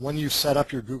you, when you set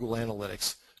up your Google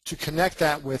Analytics, to connect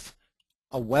that with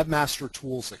a Webmaster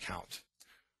Tools account.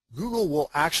 Google will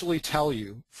actually tell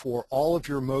you for all of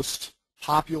your most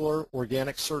popular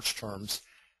organic search terms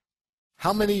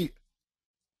how many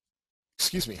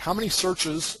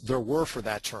searches there were for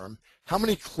that term, how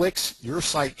many clicks your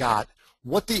site got,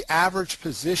 what the average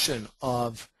position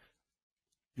of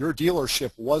your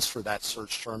dealership was for that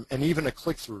search term, and even a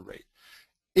click-through rate.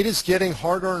 It is getting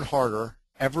harder and harder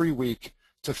every week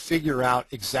to figure out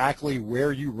exactly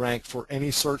where you rank for any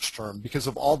search term because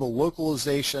of all the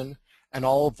localization and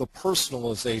all of the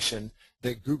personalization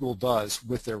that Google does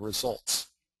with their results.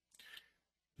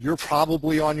 You're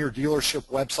probably on your dealership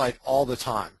website all the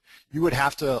time. You would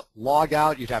have to log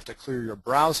out, you'd have to clear your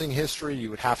browsing history, you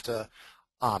would have to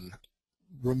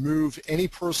remove any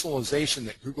personalization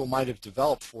that Google might have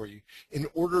developed for you in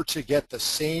order to get the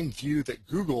same view that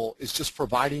Google is just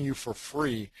providing you for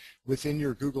free within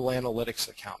your Google Analytics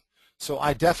account. So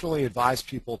I definitely advise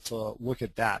people to look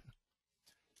at that.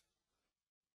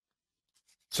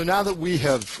 So now that we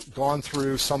have gone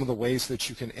through some of the ways that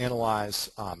you can analyze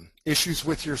issues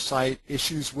with your site,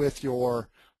 issues with your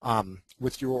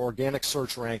organic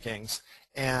search rankings,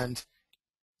 and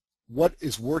what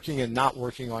is working and not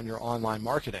working on your online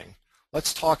marketing,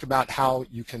 let's talk about how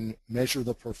you can measure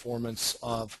the performance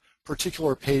of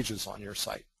particular pages on your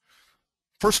site.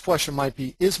 First question might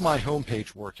be, is my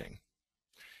homepage working?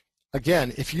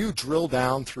 Again, if you drill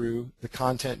down through the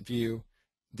content view,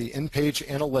 the in-page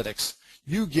analytics,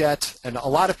 you get, and a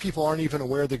lot of people aren't even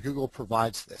aware that Google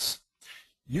provides this,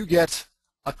 you get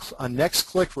a next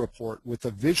click report with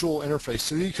a visual interface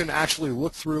so you can actually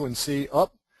look through and see,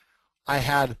 oh, I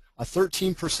had a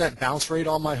 13% bounce rate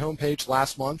on my homepage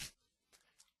last month.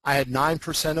 I had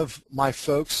 9% of my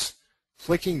folks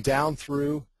clicking down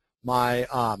through my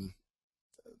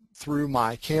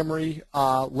Camry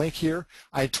link here.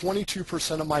 I had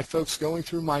 22% of my folks going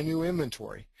through my new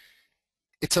inventory.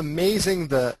 It's amazing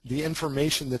the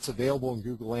information that's available in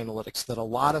Google Analytics that a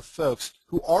lot of folks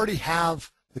who already have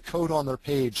the code on their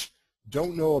page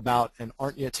don't know about and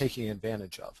aren't yet taking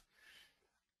advantage of.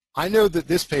 I know that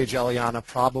this page, Eliana,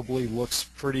 probably looks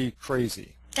pretty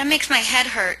crazy. That makes my head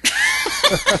hurt.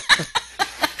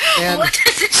 And what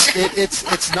does it show?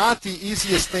 it's not the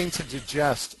easiest thing to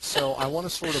digest, so I want to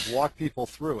sort of walk people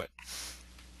through it.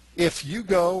 If you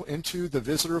go into the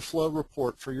visitor flow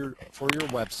report for your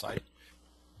website,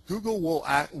 Google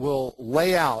will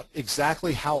lay out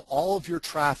exactly how all of your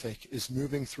traffic is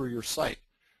moving through your site.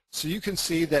 So you can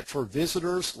see that for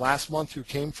visitors last month who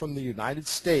came from the United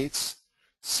States,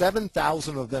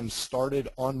 7,000 of them started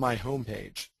on my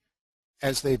homepage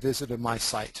as they visited my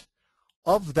site.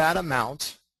 Of that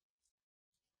amount,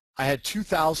 I had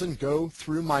 2,000 go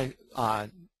through my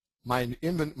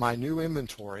new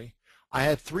inventory. I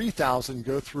had 3,000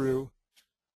 go through,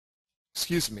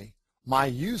 my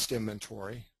used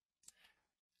inventory.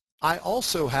 I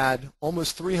also had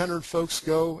almost 300 folks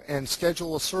go and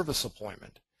schedule a service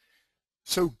appointment.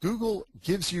 So Google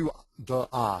gives you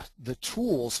the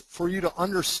tools for you to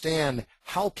understand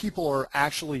how people are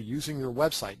actually using your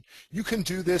website. You can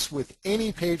do this with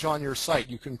any page on your site.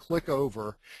 You can click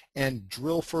over and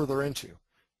drill further into.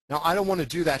 Now, I don't want to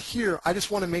do that here. I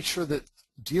just want to make sure that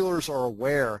dealers are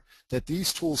aware that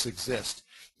these tools exist.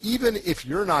 Even if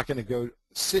you're not going to go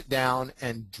sit down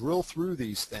and drill through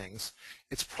these things,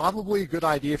 it's probably a good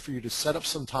idea for you to set up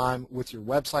some time with your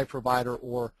website provider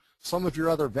or some of your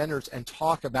other vendors and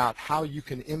talk about how you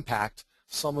can impact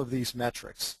some of these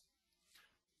metrics.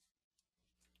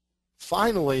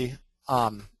 Finally,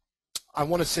 I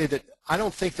want to say that I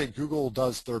don't think that Google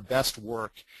does their best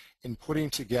work in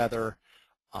putting together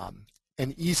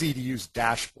an easy-to-use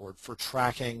dashboard for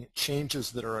tracking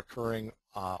changes that are occurring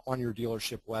on your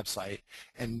dealership website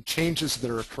and changes that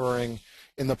are occurring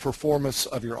in the performance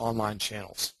of your online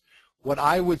channels. What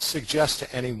I would suggest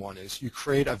to anyone is you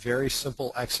create a very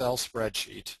simple Excel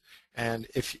spreadsheet, and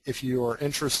if you are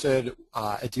interested,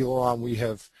 at DealerOn we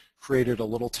have created a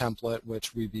little template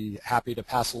which we'd be happy to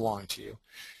pass along to you.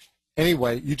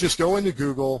 Anyway, you just go into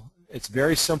Google It's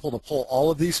very simple to pull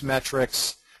all of these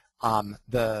metrics.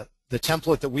 The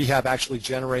template that we have actually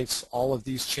generates all of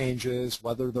these changes,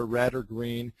 whether they're red or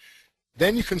green.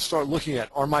 Then you can start looking at,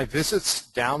 are my visits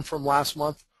down from last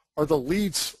month? Are the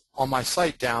leads on my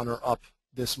site down or up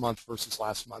this month versus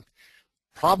last month?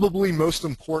 Probably most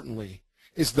importantly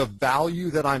is the value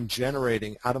that I'm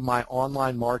generating out of my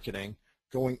online marketing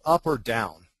going up or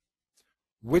down?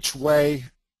 Which way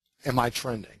am I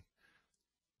trending?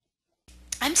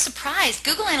 I'm surprised.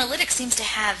 Google Analytics seems to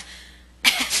have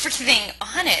everything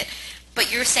on it,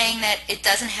 but you're saying that it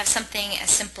doesn't have something as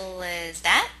simple as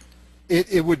that?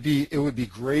 It would be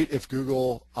great if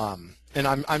Google, and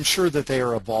I'm sure that they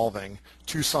are evolving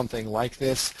to something like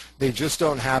this. They just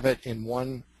don't have it in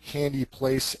one handy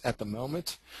place at the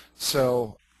moment.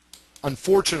 So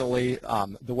unfortunately,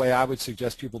 the way I would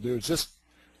suggest people do is just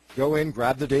go in,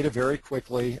 grab the data very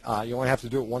quickly. You only have to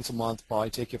do it once a month, probably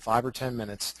take you 5 or 10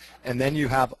 minutes, and then you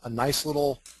have a nice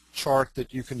little chart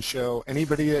that you can show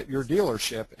anybody at your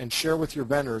dealership and share with your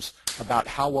vendors about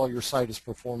how well your site is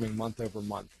performing month over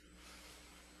month.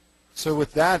 So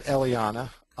with that,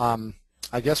 Eliana,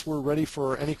 I guess we're ready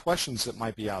for any questions that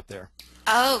might be out there.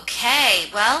 Okay,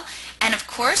 well, and of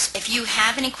course, if you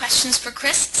have any questions for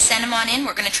Chris, send them on in.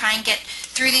 We're going to try and get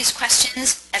through these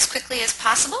questions as quickly as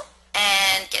possible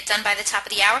and get done by the top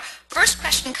of the hour. First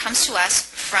question comes to us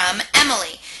from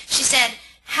Emily. She said,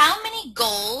 how many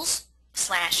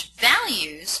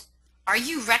goals/values are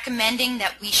you recommending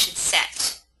that we should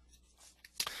set?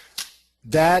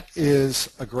 That is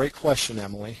a great question,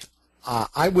 Emily.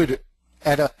 I would,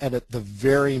 at the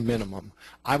very minimum,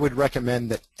 I would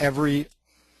recommend that every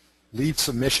lead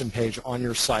submission page on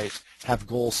your site have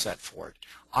goals set for it.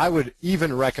 I would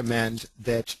even recommend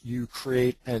that you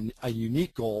create a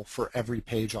unique goal for every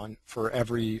page for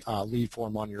every lead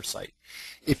form on your site.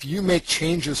 If you make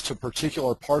changes to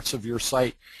particular parts of your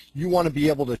site, you want to be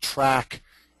able to track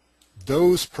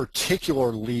those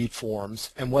particular lead forms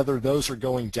and whether those are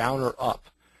going down or up.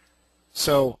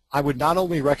 So I would not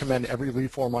only recommend every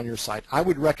lead form on your site, I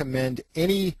would recommend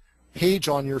any page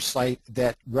on your site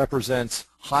that represents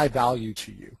high value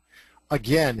to you.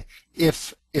 Again,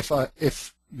 if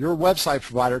your website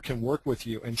provider can work with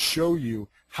you and show you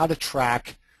how to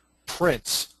track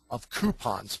prints of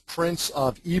coupons, prints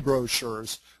of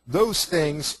e-brochures, those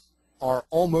things are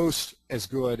almost as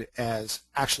good as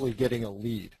actually getting a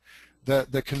lead.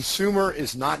 The consumer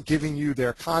is not giving you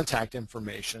their contact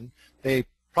information. They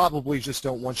probably just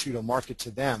don't want you to market to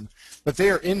them, but they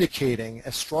are indicating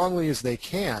as strongly as they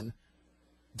can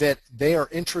that they are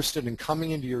interested in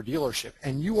coming into your dealership,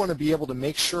 and you want to be able to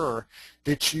make sure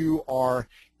that you are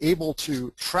able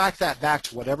to track that back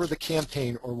to whatever the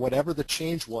campaign or whatever the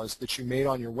change was that you made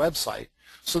on your website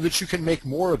so that you can make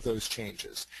more of those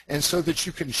changes and so that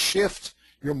you can shift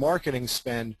your marketing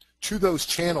spend to those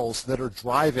channels that are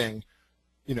driving,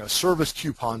 service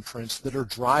coupon prints, that are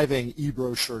driving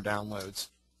e-brochure downloads.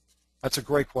 That's a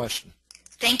great question.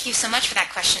 Thank you so much for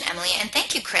that question, Emily. And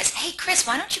thank you, Chris. Hey, Chris,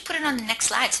 why don't you put it on the next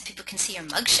slide so people can see your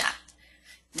mugshot?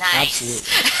 Nice.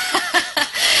 Absolutely.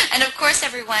 And of course,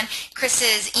 everyone,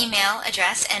 Chris's email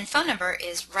address and phone number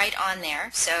is right on there.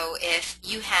 So if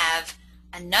you have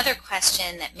another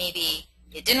question that maybe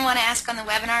you didn't want to ask on the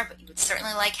webinar, but you would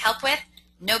certainly like help with,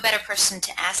 no better person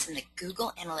to ask than the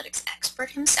Google Analytics expert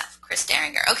himself, Chris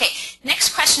Deringer. Okay,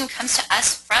 next question comes to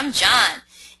us from John.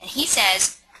 And he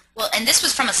says, well, and this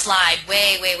was from a slide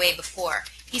way, way, way before.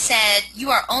 He said,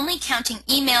 you are only counting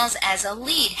emails as a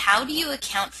lead. How do you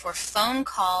account for phone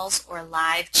calls or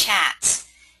live chats?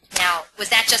 Now, was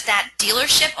that just that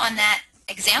dealership on that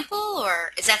example,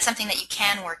 or is that something that you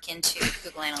can work into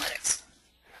Google Analytics?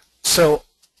 So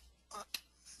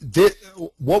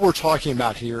what we're talking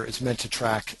about here is meant to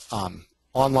track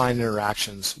online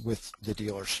interactions with the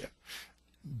dealership.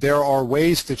 There are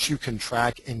ways that you can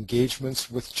track engagements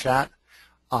with chat.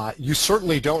 You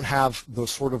certainly don't have the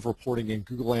sort of reporting in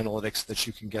Google Analytics that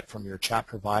you can get from your chat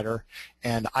provider,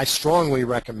 and I strongly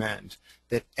recommend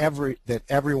that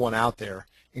everyone out there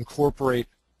incorporate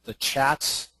the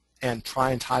chats and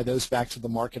try and tie those back to the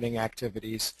marketing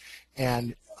activities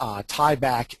and tie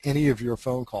back any of your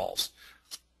phone calls.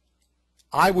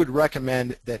 I would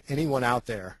recommend that anyone out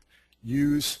there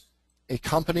use a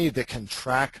company that can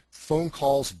track phone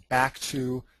calls back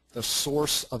to the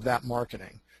source of that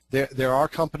marketing. There are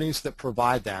companies that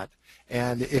provide that,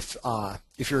 and if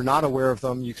you're not aware of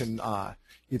them, you can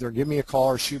either give me a call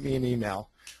or shoot me an email.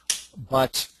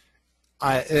 But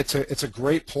it's a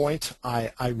great point.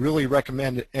 I really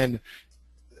recommend it. And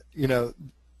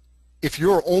if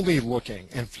you're only looking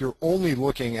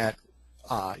at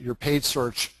your paid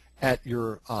search at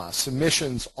your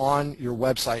submissions on your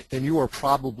website, then you are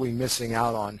probably missing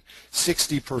out on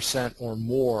 60% or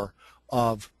more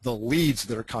of the leads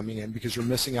that are coming in because you're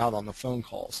missing out on the phone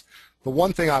calls. The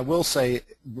one thing I will say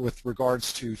with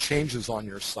regards to changes on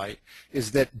your site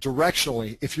is that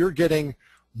directionally, if you're getting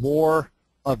more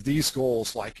of these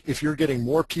goals, like if you're getting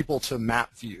more people to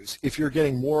map views, if you're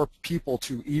getting more people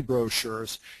to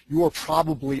e-brochures, you are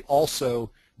probably also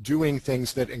doing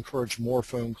things that encourage more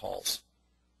phone calls.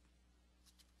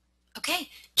 Okay,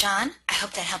 John, I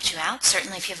hope that helped you out.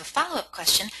 Certainly if you have a follow-up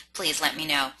question, please let me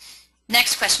know.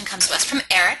 Next question comes to us from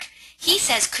Eric. He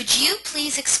says, could you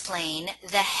please explain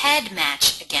the head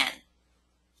match again?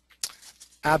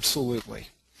 Absolutely.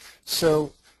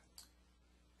 So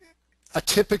a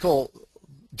typical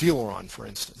DealerOn, for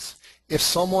instance, if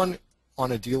someone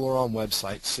on a DealerOn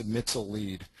website submits a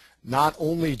lead, not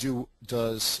only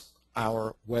does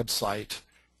our website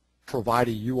provide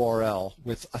a URL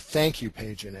with a thank you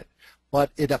page in it, but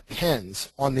it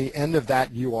appends on the end of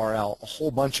that URL a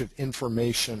whole bunch of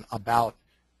information about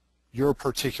your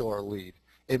particular lead.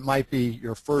 It might be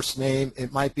your first name,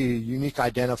 it might be a unique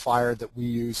identifier that we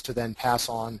use to then pass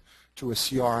on to a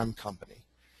CRM company.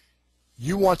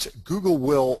 Google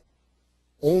will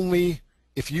only,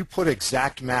 if you put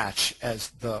exact match as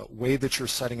the way that you're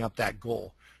setting up that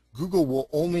goal, Google will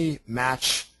only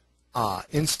match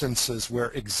instances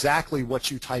where exactly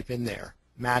what you type in there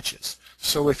matches.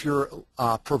 So if your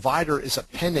provider is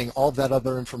appending all that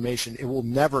other information, it will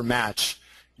never match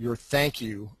your thank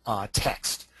you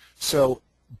text. So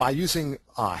by using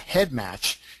head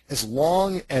match, as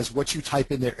long as what you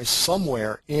type in there is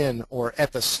somewhere in or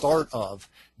at the start of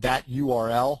that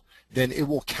URL, then it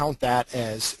will count that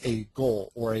as a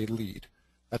goal or a lead.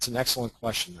 That's an excellent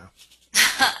question, though.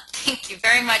 Thank you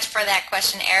very much for that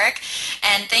question, Eric.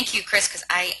 And thank you, Chris, because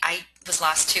I was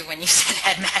lost too when you said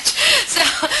head match. So,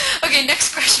 okay,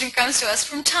 next question comes to us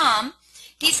from Tom.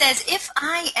 He says, if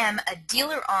I am a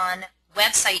DealerOn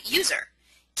website user,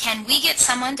 can we get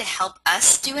someone to help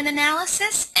us do an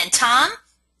analysis? And Tom,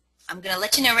 I'm going to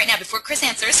let you know right now before Chris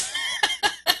answers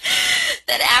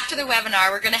that after the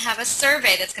webinar we're going to have a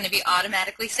survey that's going to be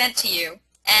automatically sent to you.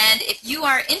 And if you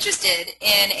are interested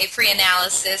in a free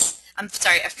analysis, a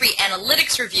free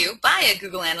analytics review by a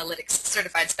Google Analytics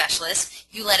certified specialist,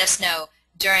 you let us know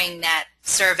during that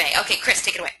survey. Okay, Chris,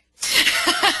 take it away.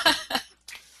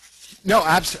 No,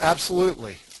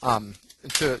 absolutely.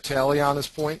 To Eliana's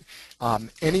point,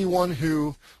 anyone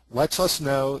who lets us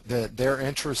know that they're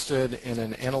interested in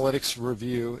an analytics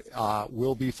review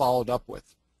will be followed up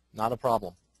with. Not a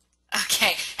problem.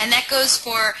 Okay, and that goes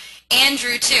for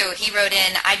Andrew too. He wrote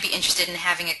in, I'd be interested in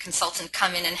having a consultant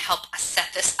come in and help us set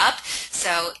this up.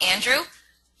 So Andrew,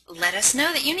 let us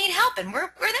know that you need help, and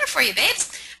we're there for you,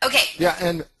 babes. Okay. Yeah,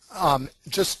 and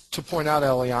just to point out,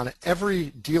 Eliana,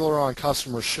 every DealerOn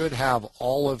customer should have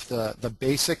all of the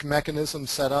basic mechanisms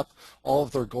set up. All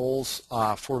of their goals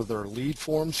for their lead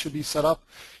forms should be set up.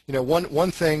 You know,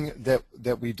 one thing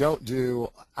that we don't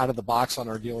do out of the box on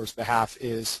our dealers' behalf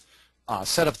is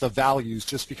set up the values,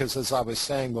 just because, as I was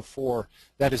saying before,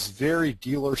 that is very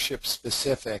dealership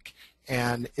specific,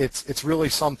 and it's really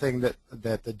something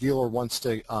that the dealer wants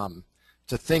to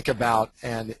think about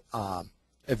and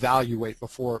evaluate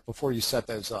before you set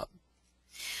those up.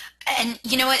 And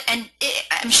you know what? And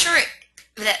I'm sure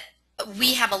that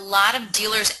we have a lot of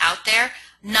dealers out there,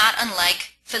 not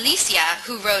unlike Felicia,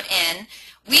 who wrote in,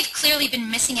 we've clearly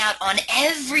been missing out on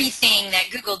everything that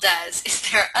Google does.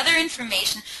 Is there other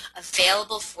information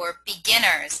available for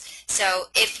beginners? So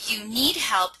if you need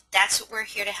help, that's what we're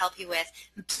here to help you with.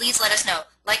 And please let us know.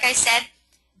 Like I said,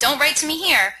 don't write to me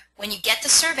here. When you get the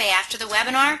survey after the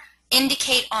webinar,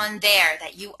 indicate on there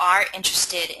that you are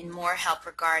interested in more help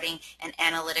regarding an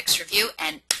analytics review,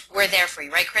 and we're there for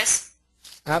you. Right, Chris?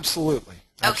 Absolutely.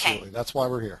 Absolutely. Okay. That's why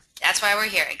we're here. That's why we're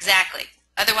here, exactly.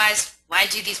 Otherwise, why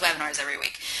do these webinars every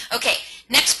week? Okay,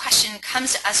 next question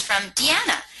comes to us from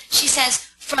Deanna. She says,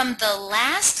 from the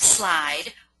last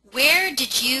slide, where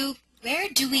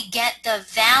do we get the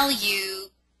value,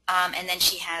 and then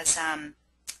she has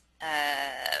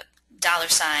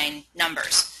 $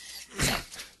 numbers.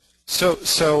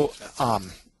 So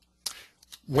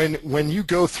when you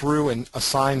go through and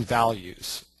assign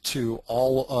values to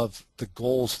all of the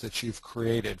goals that you've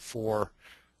created for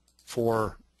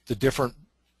the different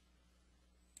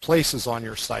places on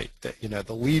your site, that, you know,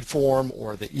 the lead form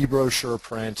or the e-brochure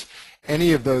print,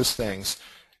 any of those things,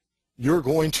 you're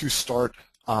going to start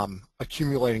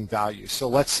accumulating value. So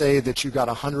let's say that you got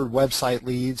 100 website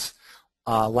leads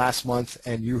last month,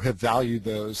 and you have valued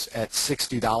those at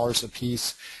 $60 a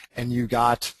piece, and you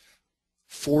got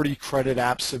 40 credit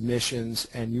app submissions,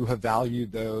 and you have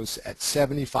valued those at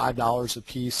 $75 a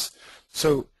piece.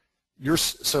 So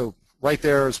right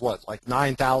there is what, like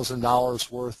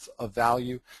 $9,000 worth of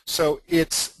value. So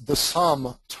it's the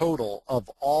sum total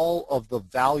of all of the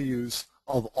values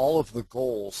of all of the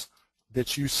goals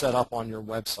that you set up on your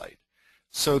website,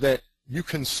 so that you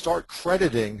can start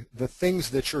crediting the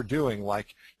things that you're doing,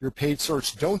 like your paid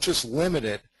search. Don't just limit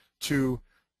it to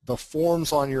the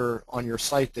forms on your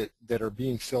site that are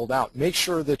being filled out. Make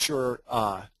sure that you're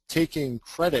taking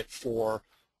credit for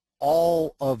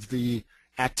all of the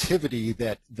activity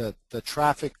that the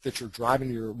traffic that you're driving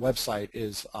to your website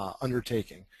is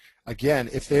undertaking.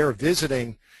 Again, if they are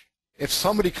visiting, if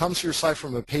somebody comes to your site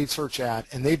from a paid search ad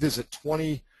and they visit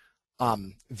 20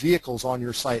 vehicles on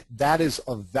your site, that is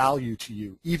of value to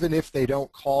you, even if they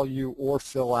don't call you or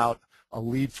fill out a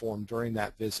lead form during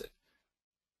that visit.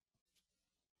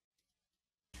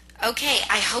 Okay,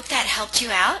 I hope that helped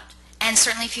you out. And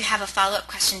certainly if you have a follow-up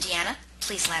question, Deanna,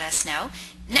 please let us know.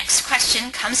 Next question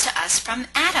comes to us from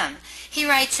Adam. He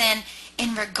writes in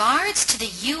regards to the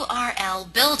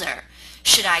URL builder,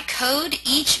 should I code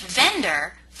each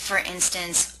vendor, for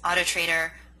instance, AutoTrader,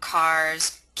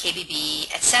 Cars,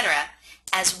 KBB, etc.,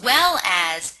 as well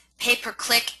as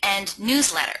pay-per-click and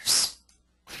newsletters?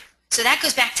 So that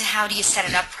goes back to how do you set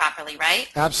it up properly, right?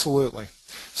 Absolutely.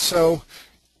 So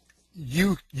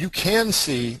you can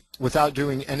see, without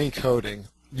doing any coding,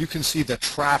 you can see the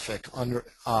traffic under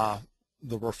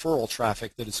the referral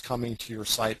traffic that is coming to your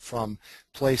site from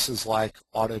places like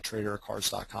AutoTrader or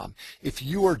Cars.com. If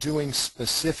you are doing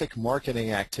specific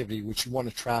marketing activity which you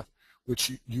want to which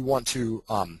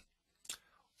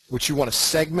you want to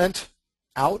segment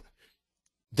out,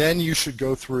 then you should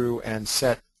go through and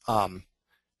set URLs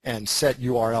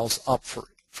up for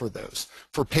those.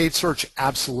 For paid search,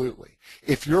 absolutely.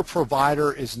 If your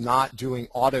provider is not doing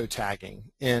auto tagging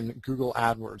in Google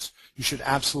AdWords, you should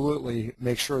absolutely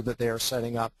make sure that they are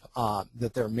setting up,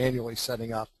 that they're manually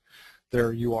setting up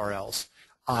their URLs.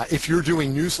 If you're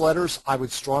doing newsletters, I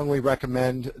would strongly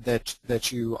recommend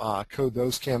that you code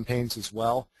those campaigns as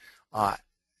well.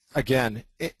 Again,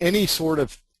 any sort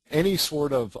of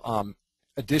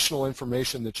additional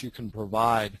information that you can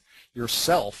provide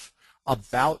yourself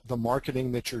about the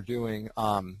marketing that you're doing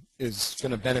is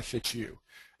going to benefit you.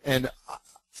 And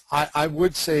I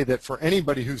would say that for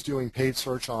anybody who's doing paid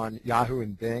search on Yahoo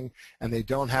and Bing and they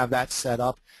don't have that set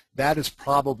up, that is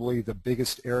probably the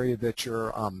biggest area that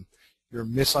you're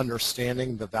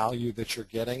misunderstanding the value that you're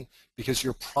getting, because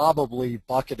you're probably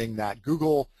bucketing that.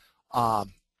 Google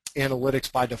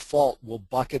Analytics by default will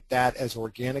bucket that as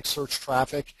organic search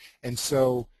traffic, and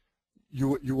so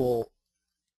you will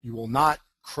not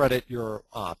credit your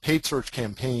paid search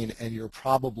campaign, and you're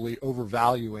probably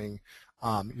overvaluing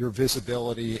your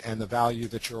visibility and the value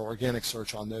that your organic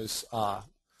search on those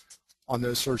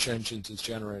search engines is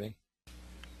generating.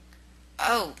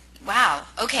 Oh, wow.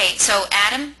 Okay, so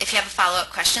Adam, if you have a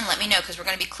follow-up question, let me know, because we're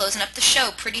going to be closing up the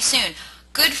show pretty soon.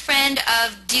 Good friend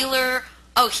of dealer.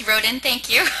 Oh, he wrote in, thank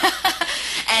you.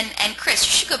 and Chris,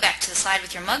 you should go back to the slide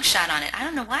with your mugshot on it. I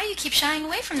don't know why you keep shying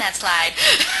away from that slide.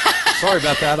 Sorry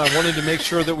about that. I wanted to make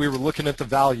sure that we were looking at the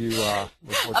value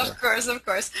report there. Of course, of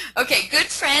course. Okay, good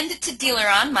friend to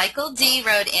DealerOn, Michael D.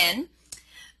 wrote in,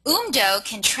 Umdo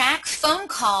can track phone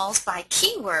calls by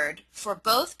keyword for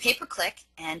both pay-per-click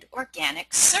and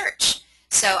organic search.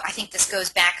 So I think this goes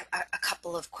back a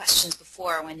couple of questions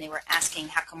before when they were asking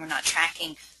how come we're not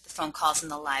tracking the phone calls in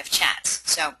the live chats.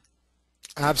 So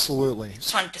absolutely.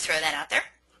 Just wanted to throw that out there.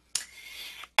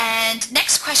 And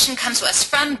next question comes to us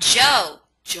from John.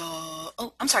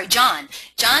 John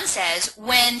says,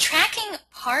 when tracking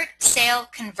part sale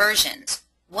conversions,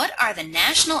 what are the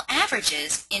national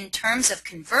averages in terms of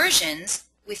conversions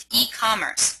with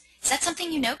e-commerce? Is that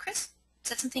something you know, Chris? Is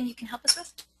that something you can help us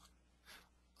with?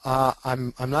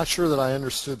 I'm not sure that I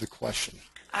understood the question.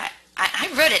 I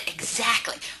wrote it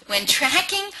exactly. When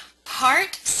tracking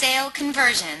part sale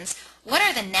conversions, what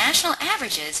are the national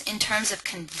averages in terms of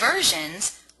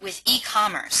conversions with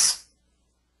e-commerce?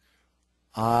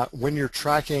 When you're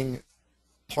tracking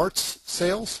parts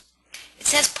sales? It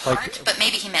says part, but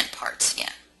maybe he meant parts, yeah.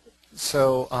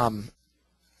 So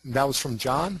that was from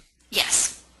John?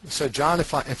 Yes. So John,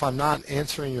 if I'm not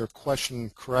answering your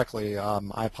question correctly,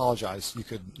 I apologize.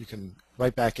 You can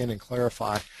write back in and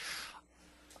clarify.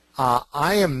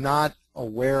 I am not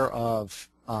aware of.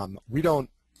 We don't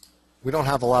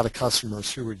have a lot of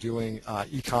customers who are doing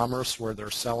e-commerce where they're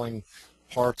selling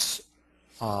parts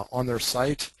on their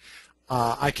site.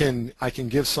 I can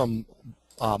give some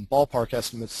ballpark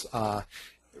estimates.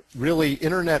 Really,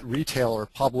 Internet Retailer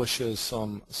publishes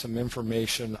some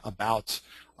information about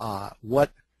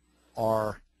what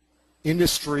are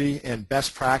industry and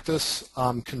best practice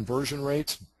conversion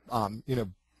rates,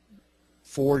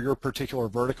 for your particular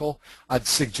vertical, I'd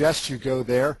suggest you go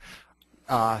there.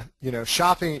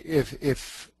 Shopping,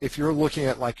 if you're looking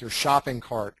at like your shopping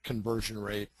cart conversion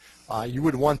rate, you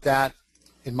would want that,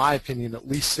 in my opinion, at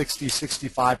least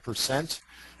 60-65%.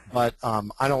 But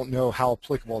I don't know how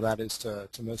applicable that is to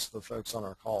most of the folks on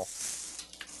our call.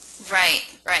 Right.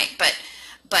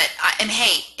 And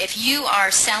hey, if you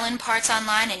are selling parts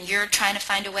online and you're trying to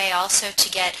find a way also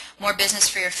to get more business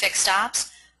for your fixed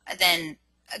ops, then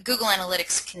Google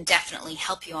Analytics can definitely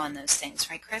help you on those things,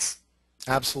 right, Chris?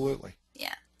 Absolutely.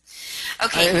 Yeah.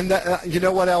 Okay. And that, you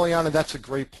know what, Eliana, that's a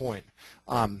great point.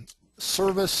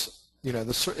 Service,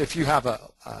 if you have a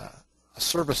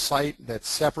service site that's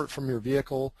separate from your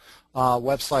vehicle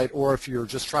website, or if you're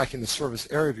just tracking the service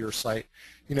area of your site,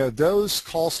 those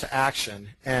calls to action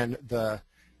and the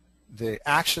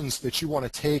actions that you want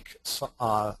to take,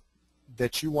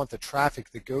 that you want the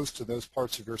traffic that goes to those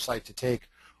parts of your site to take,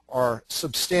 are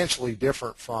substantially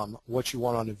different from what you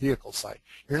want on a vehicle site.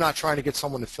 You're not trying to get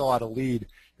someone to fill out a lead.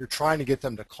 You're trying to get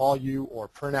them to call you or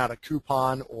print out a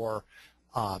coupon or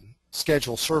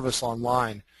schedule service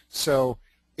online. So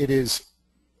it is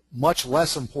much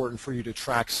less important for you to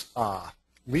track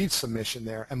lead submission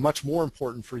there, and much more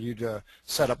important for you to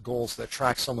set up goals that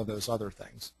track some of those other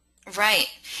things. Right.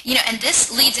 And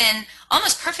this leads in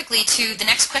almost perfectly to the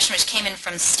next question, which came in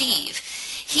from Steve.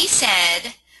 He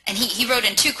said, and he wrote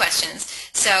in two questions.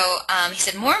 So he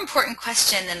said, more important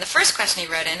question than the first question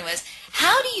he wrote in was,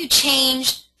 how do you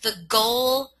change the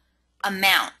goal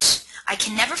amount? I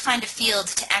can never find a field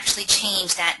to actually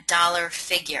change that dollar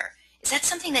figure. Is that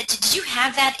something that, did you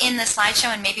have that in the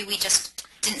slideshow and maybe we just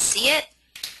didn't see it?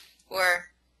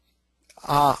 Or?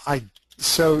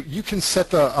 So you can set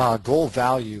the goal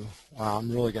value. Wow,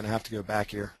 I'm really going to have to go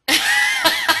back here.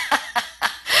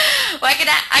 Well,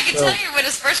 I could tell you what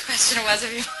his first question was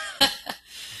if you.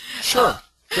 Sure.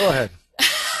 Go ahead.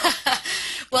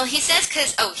 Well, he says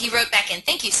he wrote back in.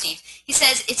 Thank you, Steve. He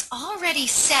says it's already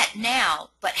set now,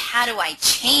 but how do I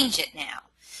change it now?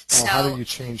 So, how do you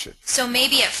change it? So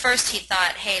maybe at first he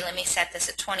thought, hey, let me set this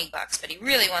at $20, but he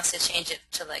really wants to change it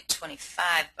to like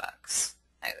 $25,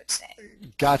 I would say.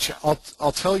 Gotcha.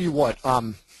 I'll tell you what.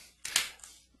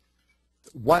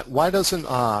 Why doesn't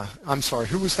I'm sorry,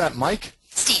 who was that? Mike?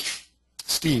 Steve,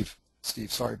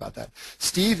 sorry about that.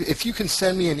 Steve, if you can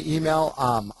send me an email,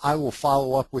 I will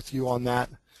follow up with you on that.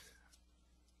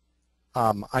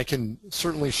 I can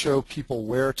certainly show people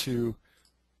where to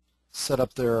set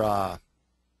up their, I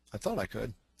thought I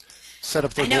could, set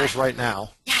up their goals right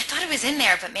now. Yeah, I thought it was in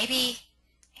there, but maybe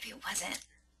it wasn't.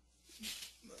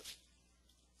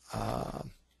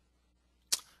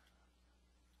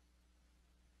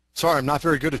 Sorry, I'm not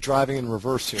very good at driving in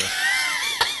reverse here.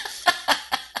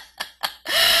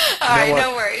 All right,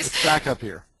 no worries. Let's back up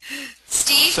here.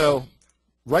 Steve? So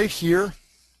right here,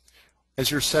 as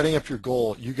you're setting up your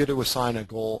goal, you get to assign a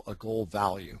goal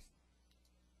value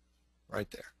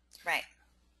right there. Right.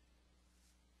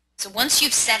 So once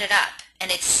you've set it up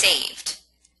and it's saved,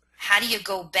 how do you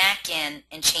go back in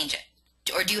and change it?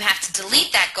 Or do you have to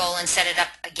delete that goal and set it up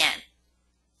again?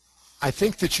 I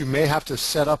think that you may have to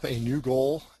set up a new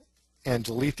goal and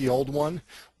delete the old one,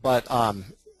 but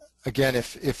again,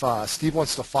 if Steve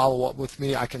wants to follow up with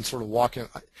me, I can sort of walk in.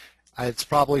 It's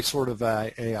probably sort of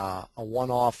a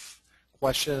one-off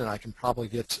question, and I can probably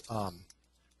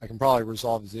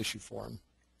resolve his issue for him.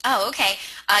 Oh, okay.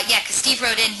 Yeah, because Steve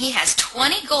wrote in he has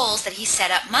 20 goals that he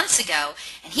set up months ago,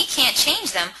 and he can't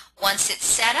change them once it's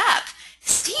set up.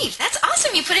 Steve, that's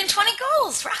awesome. You put in 20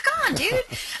 goals. Rock on, dude.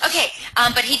 Okay,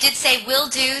 but he did say, will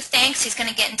do. Thanks. He's going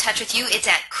to get in touch with you. It's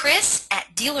at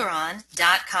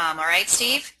chris@DealerOn.com. All right,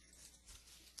 Steve?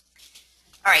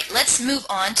 All right, let's move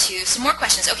on to some more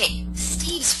questions. Okay,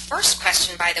 Steve's first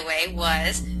question, by the way,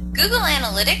 was Google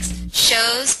Analytics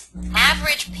shows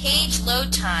average page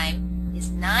load time is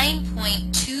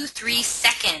 9.23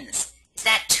 seconds. Is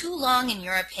that too long in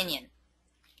your opinion?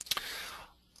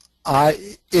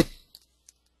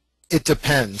 It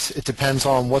depends. It depends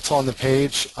on what's on the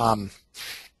page.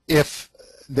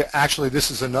 Actually,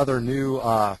 this is another new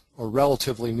or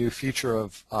relatively new feature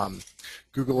of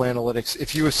Google Analytics.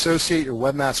 If you associate your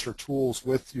Webmaster Tools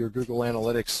with your Google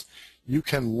Analytics, you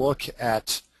can look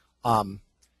at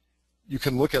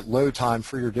load time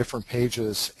for your different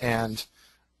pages, and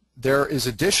there is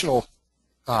additional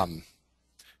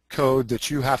code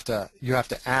that you have to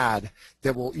add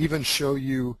that will even show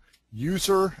you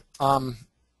user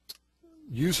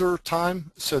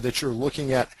time, so that you're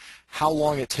looking at how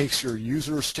long it takes your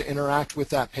users to interact with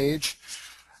that page.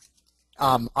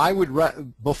 I would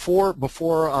before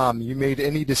you made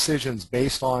any decisions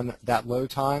based on that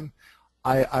load time,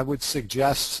 I would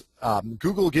suggest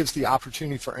Google gives the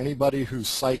opportunity for anybody whose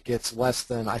site gets less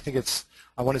than, I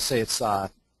want to say it's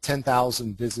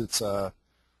 10,000 visits a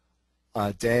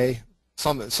day,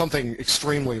 something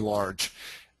extremely large.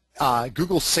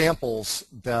 Google samples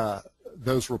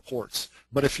those reports,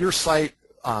 but if your site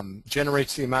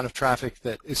generates the amount of traffic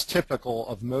that is typical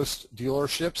of most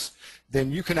dealerships,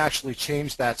 then you can actually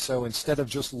change that. So instead of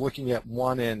just looking at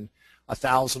 1 in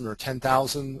 1,000 or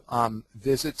 10,000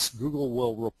 visits, Google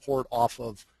will report off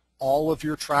of all of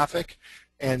your traffic,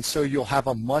 and so you'll have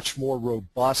a much more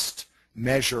robust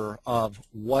measure of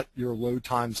what your load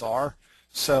times are.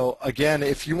 So again,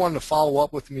 if you wanted to follow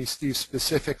up with me, Steve,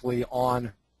 specifically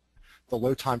on the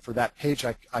load time for that page,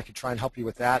 I could try and help you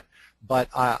with that. But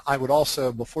I would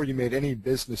also, before you made any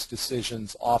business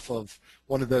decisions off of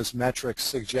one of those metrics,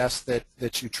 suggest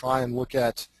that you try and look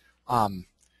at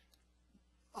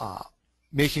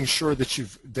making sure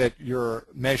that you're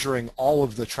measuring all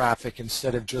of the traffic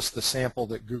instead of just the sample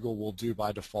that Google will do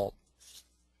by default.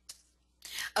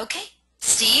 Okay,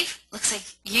 Steve, looks like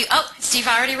Steve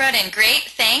already wrote in. Great,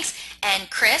 thanks. And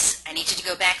Chris, I need you to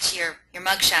go back to your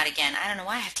mugshot again. I don't know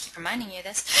why I have to keep reminding you of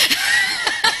this.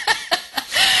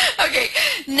 Okay,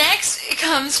 next it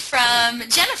comes from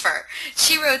Jennifer.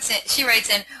 She writes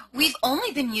in, we've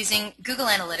only been using Google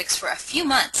Analytics for a few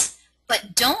months,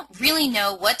 but don't really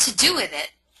know what to do with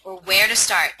it or where to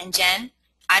start. And Jen,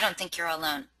 I don't think you're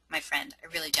alone, my friend.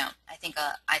 I really don't. I think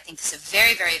this is a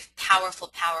very, very powerful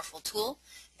tool.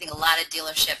 I think a lot of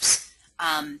dealerships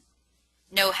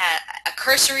know how a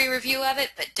cursory review of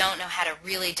it, but don't know how to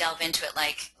really delve into it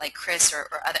like Chris or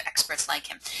other experts like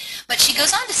him. But she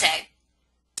goes on to say,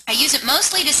 I use it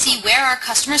mostly to see where our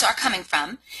customers are coming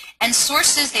from and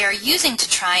sources they are using to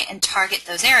try and target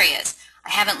those areas.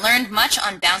 I haven't learned much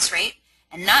on bounce rate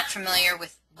and not familiar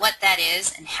with what that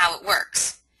is and how it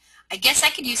works. I guess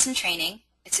I could use some training.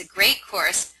 It's a great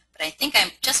course, but I think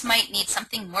I just might need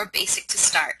something more basic to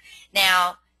start.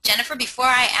 Now, Jennifer, before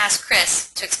I ask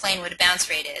Chris to explain what a bounce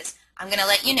rate is, I'm going to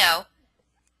let you know,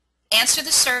 answer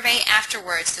the survey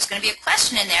afterwards. There's going to be a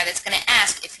question in there that's going to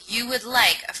ask if you would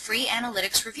like a free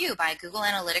analytics review by a Google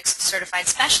Analytics certified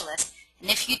specialist. And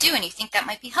if you do and you think that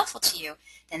might be helpful to you,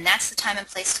 then that's the time and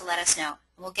place to let us know.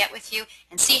 And we'll get with you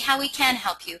and see how we can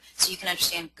help you so you can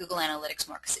understand Google Analytics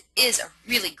more, because it is a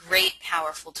really great,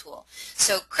 powerful tool.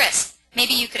 So Chris,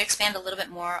 maybe you could expand a little bit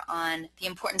more on the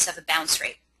importance of a bounce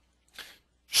rate.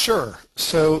 Sure.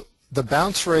 So the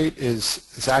bounce rate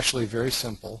is actually very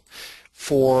simple.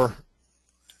 For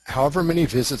however many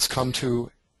visits come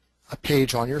to a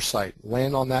page on your site,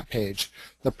 land on that page,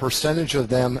 the percentage of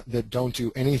them that don't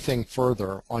do anything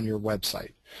further on your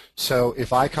website. So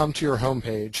if I come to your home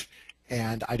page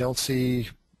and I don't see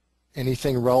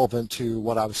anything relevant to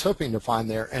what I was hoping to find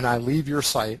there, and I leave your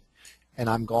site and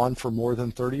I'm gone for more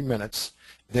than 30 minutes,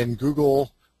 then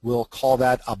Google will call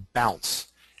that a bounce.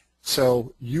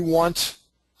 So you want,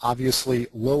 obviously,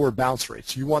 lower bounce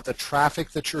rates. You want the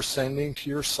traffic that you're sending to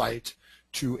your site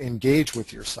to engage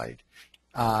with your site.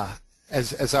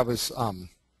 As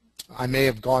I may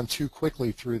have gone too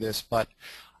quickly through this, but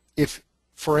if,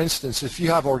 for instance, if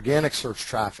you have organic search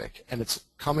traffic and it's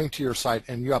coming to your site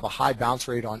and you have a high bounce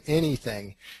rate on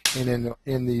anything in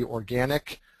the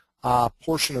organic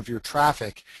portion of your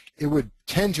traffic, it would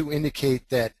tend to indicate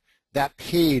that that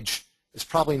page is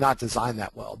probably not designed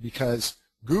that well, because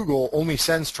Google only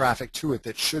sends traffic to it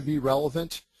that should be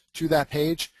relevant to that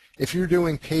page. If you're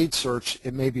doing paid search,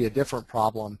 it may be a different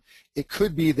problem. It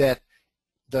could be that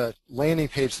the landing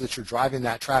page that you're driving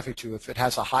that traffic to, if it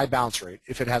has a high bounce rate,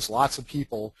 if it has lots of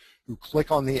people who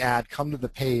click on the ad, come to the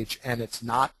page, and it's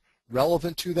not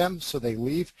relevant to them, so they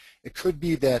leave, it could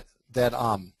be that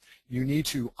you need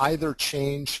to either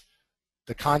change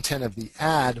the content of the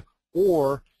ad,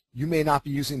 or you may not be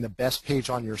using the best page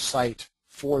on your site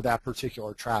for that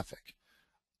particular traffic.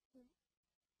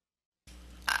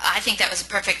 I think that was a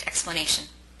perfect explanation.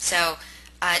 So,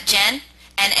 Jen,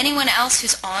 and anyone else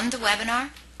who's on the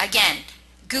webinar, again,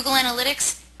 Google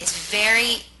Analytics is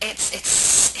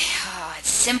it's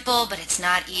simple, but it's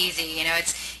not easy. You know,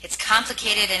 it's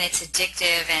complicated and it's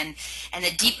addictive, and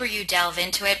the deeper you delve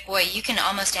into it, boy, you can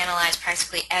almost analyze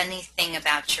practically anything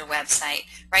about your website.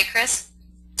 Right, Chris?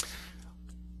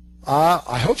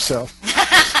 I hope so.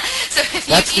 So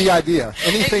That's the idea.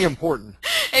 Anything important.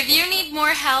 If you need more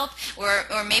help,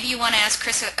 or maybe you want to ask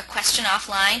Chris a question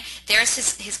offline, there's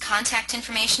his contact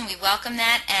information. We welcome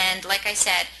that. And like I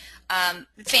said,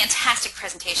 Fantastic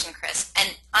presentation, Chris.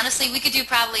 And honestly, we could do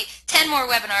probably 10 more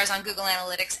webinars on Google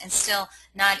Analytics and still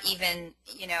not even,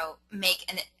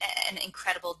 make an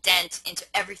incredible dent into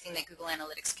everything that Google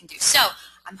Analytics can do. So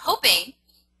I'm hoping,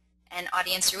 and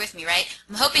audience, you're with me, right?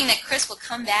 I'm hoping that Chris will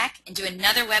come back and do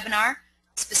another webinar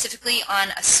specifically on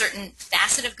a certain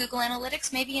facet of Google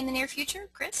Analytics maybe in the near future.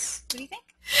 Chris, what do you think?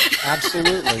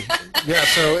 Absolutely. Yeah,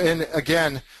 so and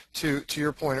again, to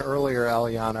your point earlier,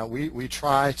 Eliana, we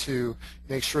try to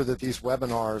make sure that these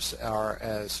webinars are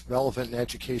as relevant and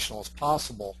educational as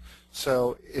possible.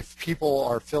 So if people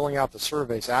are filling out the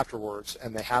surveys afterwards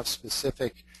and they have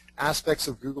specific aspects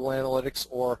of Google Analytics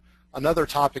or another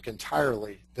topic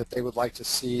entirely that they would like to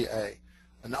see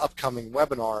an upcoming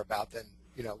webinar about, then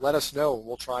let us know and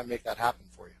we'll try and make that happen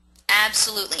for you.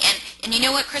 Absolutely. And you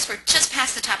know what, Chris, we're just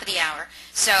past the top of the hour.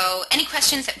 So any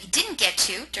questions that we didn't get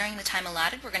to during the time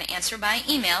allotted, we're going to answer by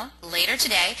email later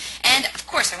today. And, of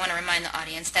course, I want to remind the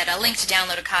audience that a link to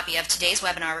download a copy of today's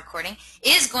webinar recording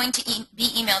is going to be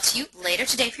emailed to you later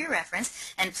today for your reference.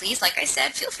 And please, like I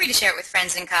said, feel free to share it with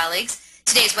friends and colleagues.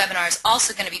 Today's webinar is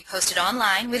also going to be posted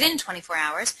online within 24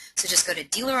 hours. So just go to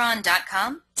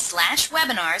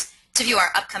DealerOn.com/webinars to view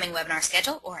our upcoming webinar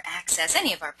schedule or access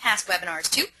any of our past webinars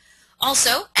too.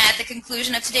 Also, at the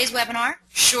conclusion of today's webinar,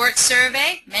 short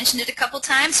survey, mentioned it a couple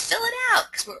times, fill it out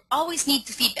because we always need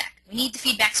the feedback. We need the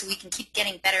feedback so we can keep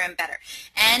getting better and better.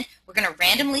 And we're going to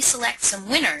randomly select some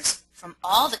winners from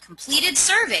all the completed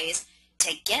surveys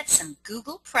to get some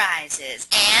Google prizes.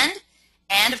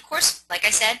 And of course, like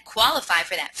I said, qualify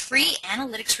for that free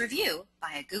analytics review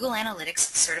by a Google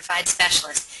Analytics certified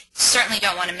specialist. You certainly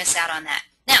don't want to miss out on that.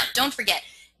 Now, don't forget,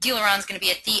 DealerOn is going to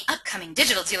be at the upcoming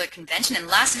Digital Dealer Convention in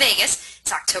Las Vegas.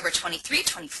 It's October 23,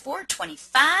 24,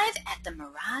 25 at the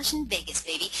Mirage in Vegas,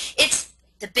 baby. It's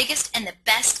the biggest and the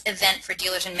best event for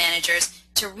dealers and managers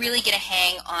to really get a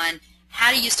hang on how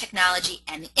to use technology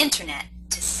and the internet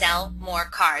to sell more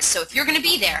cars. So if you're going to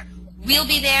be there, we'll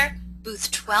be there. Booth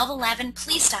 1211,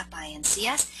 please stop by and see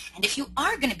us. And if you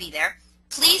are going to be there,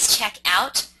 please check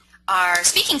out our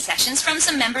speaking sessions from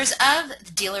some members of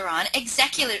the DealerOn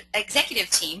executive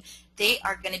team. They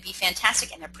are going to be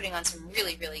fantastic, and they're putting on some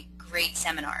really, really great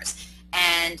seminars.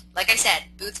 And like I said,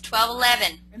 booth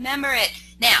 1211, remember it.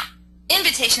 Now,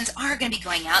 invitations are going to be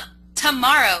going out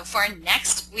tomorrow for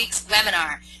next week's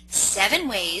webinar, 7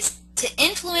 Ways to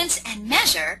Influence and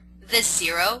Measure the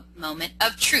Zero Moment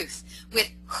of Truth, with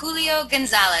Julio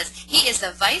Gonzalez. He is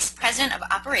the Vice President of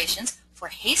Operations for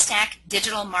Haystack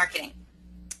Digital Marketing.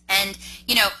 And,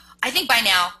 I think by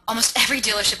now almost every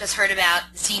dealership has heard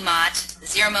about ZMOT, the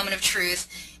Zero Moment of Truth,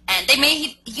 and you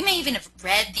may even have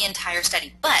read the entire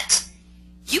study, but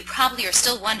you probably are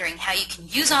still wondering how you can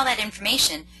use all that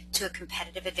information to a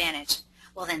competitive advantage.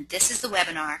 Well, then this is the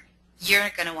webinar you're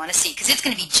going to want to see, because it's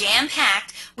going to be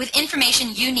jam-packed with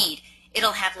information you need.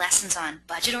 It'll have lessons on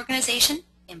budget organization,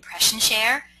 impression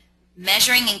share,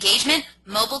 measuring engagement,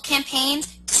 mobile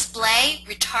campaigns, display,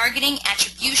 retargeting,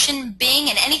 attribution, Bing,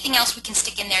 and anything else we can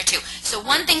stick in there too. So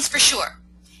one thing's for sure,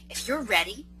 if you're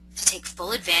ready to take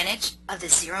full advantage of the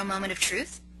Zero Moment of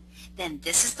Truth, then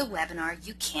this is the webinar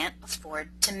you can't afford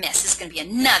to miss. This is going to be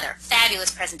another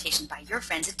fabulous presentation by your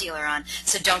friends at DealerOn.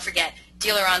 So don't forget,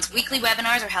 DealerOn's weekly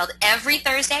webinars are held every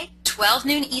Thursday, 12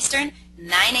 noon Eastern,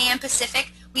 9 a.m.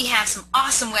 Pacific. We have some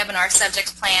awesome webinar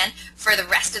subjects planned for the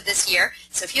rest of this year.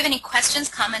 So if you have any questions,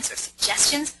 comments, or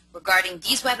suggestions regarding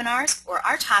these webinars or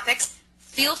our topics,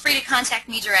 feel free to contact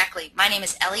me directly. My name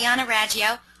is Eliana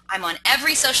Raggio. I'm on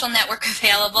every social network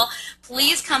available.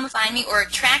 Please come find me or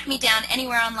track me down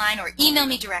anywhere online or email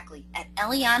me directly at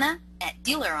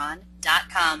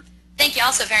eliana@dealeron.com. Thank you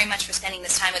all so very much for spending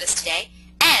this time with us today,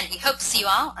 and we hope to see you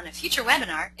all on a future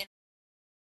webinar.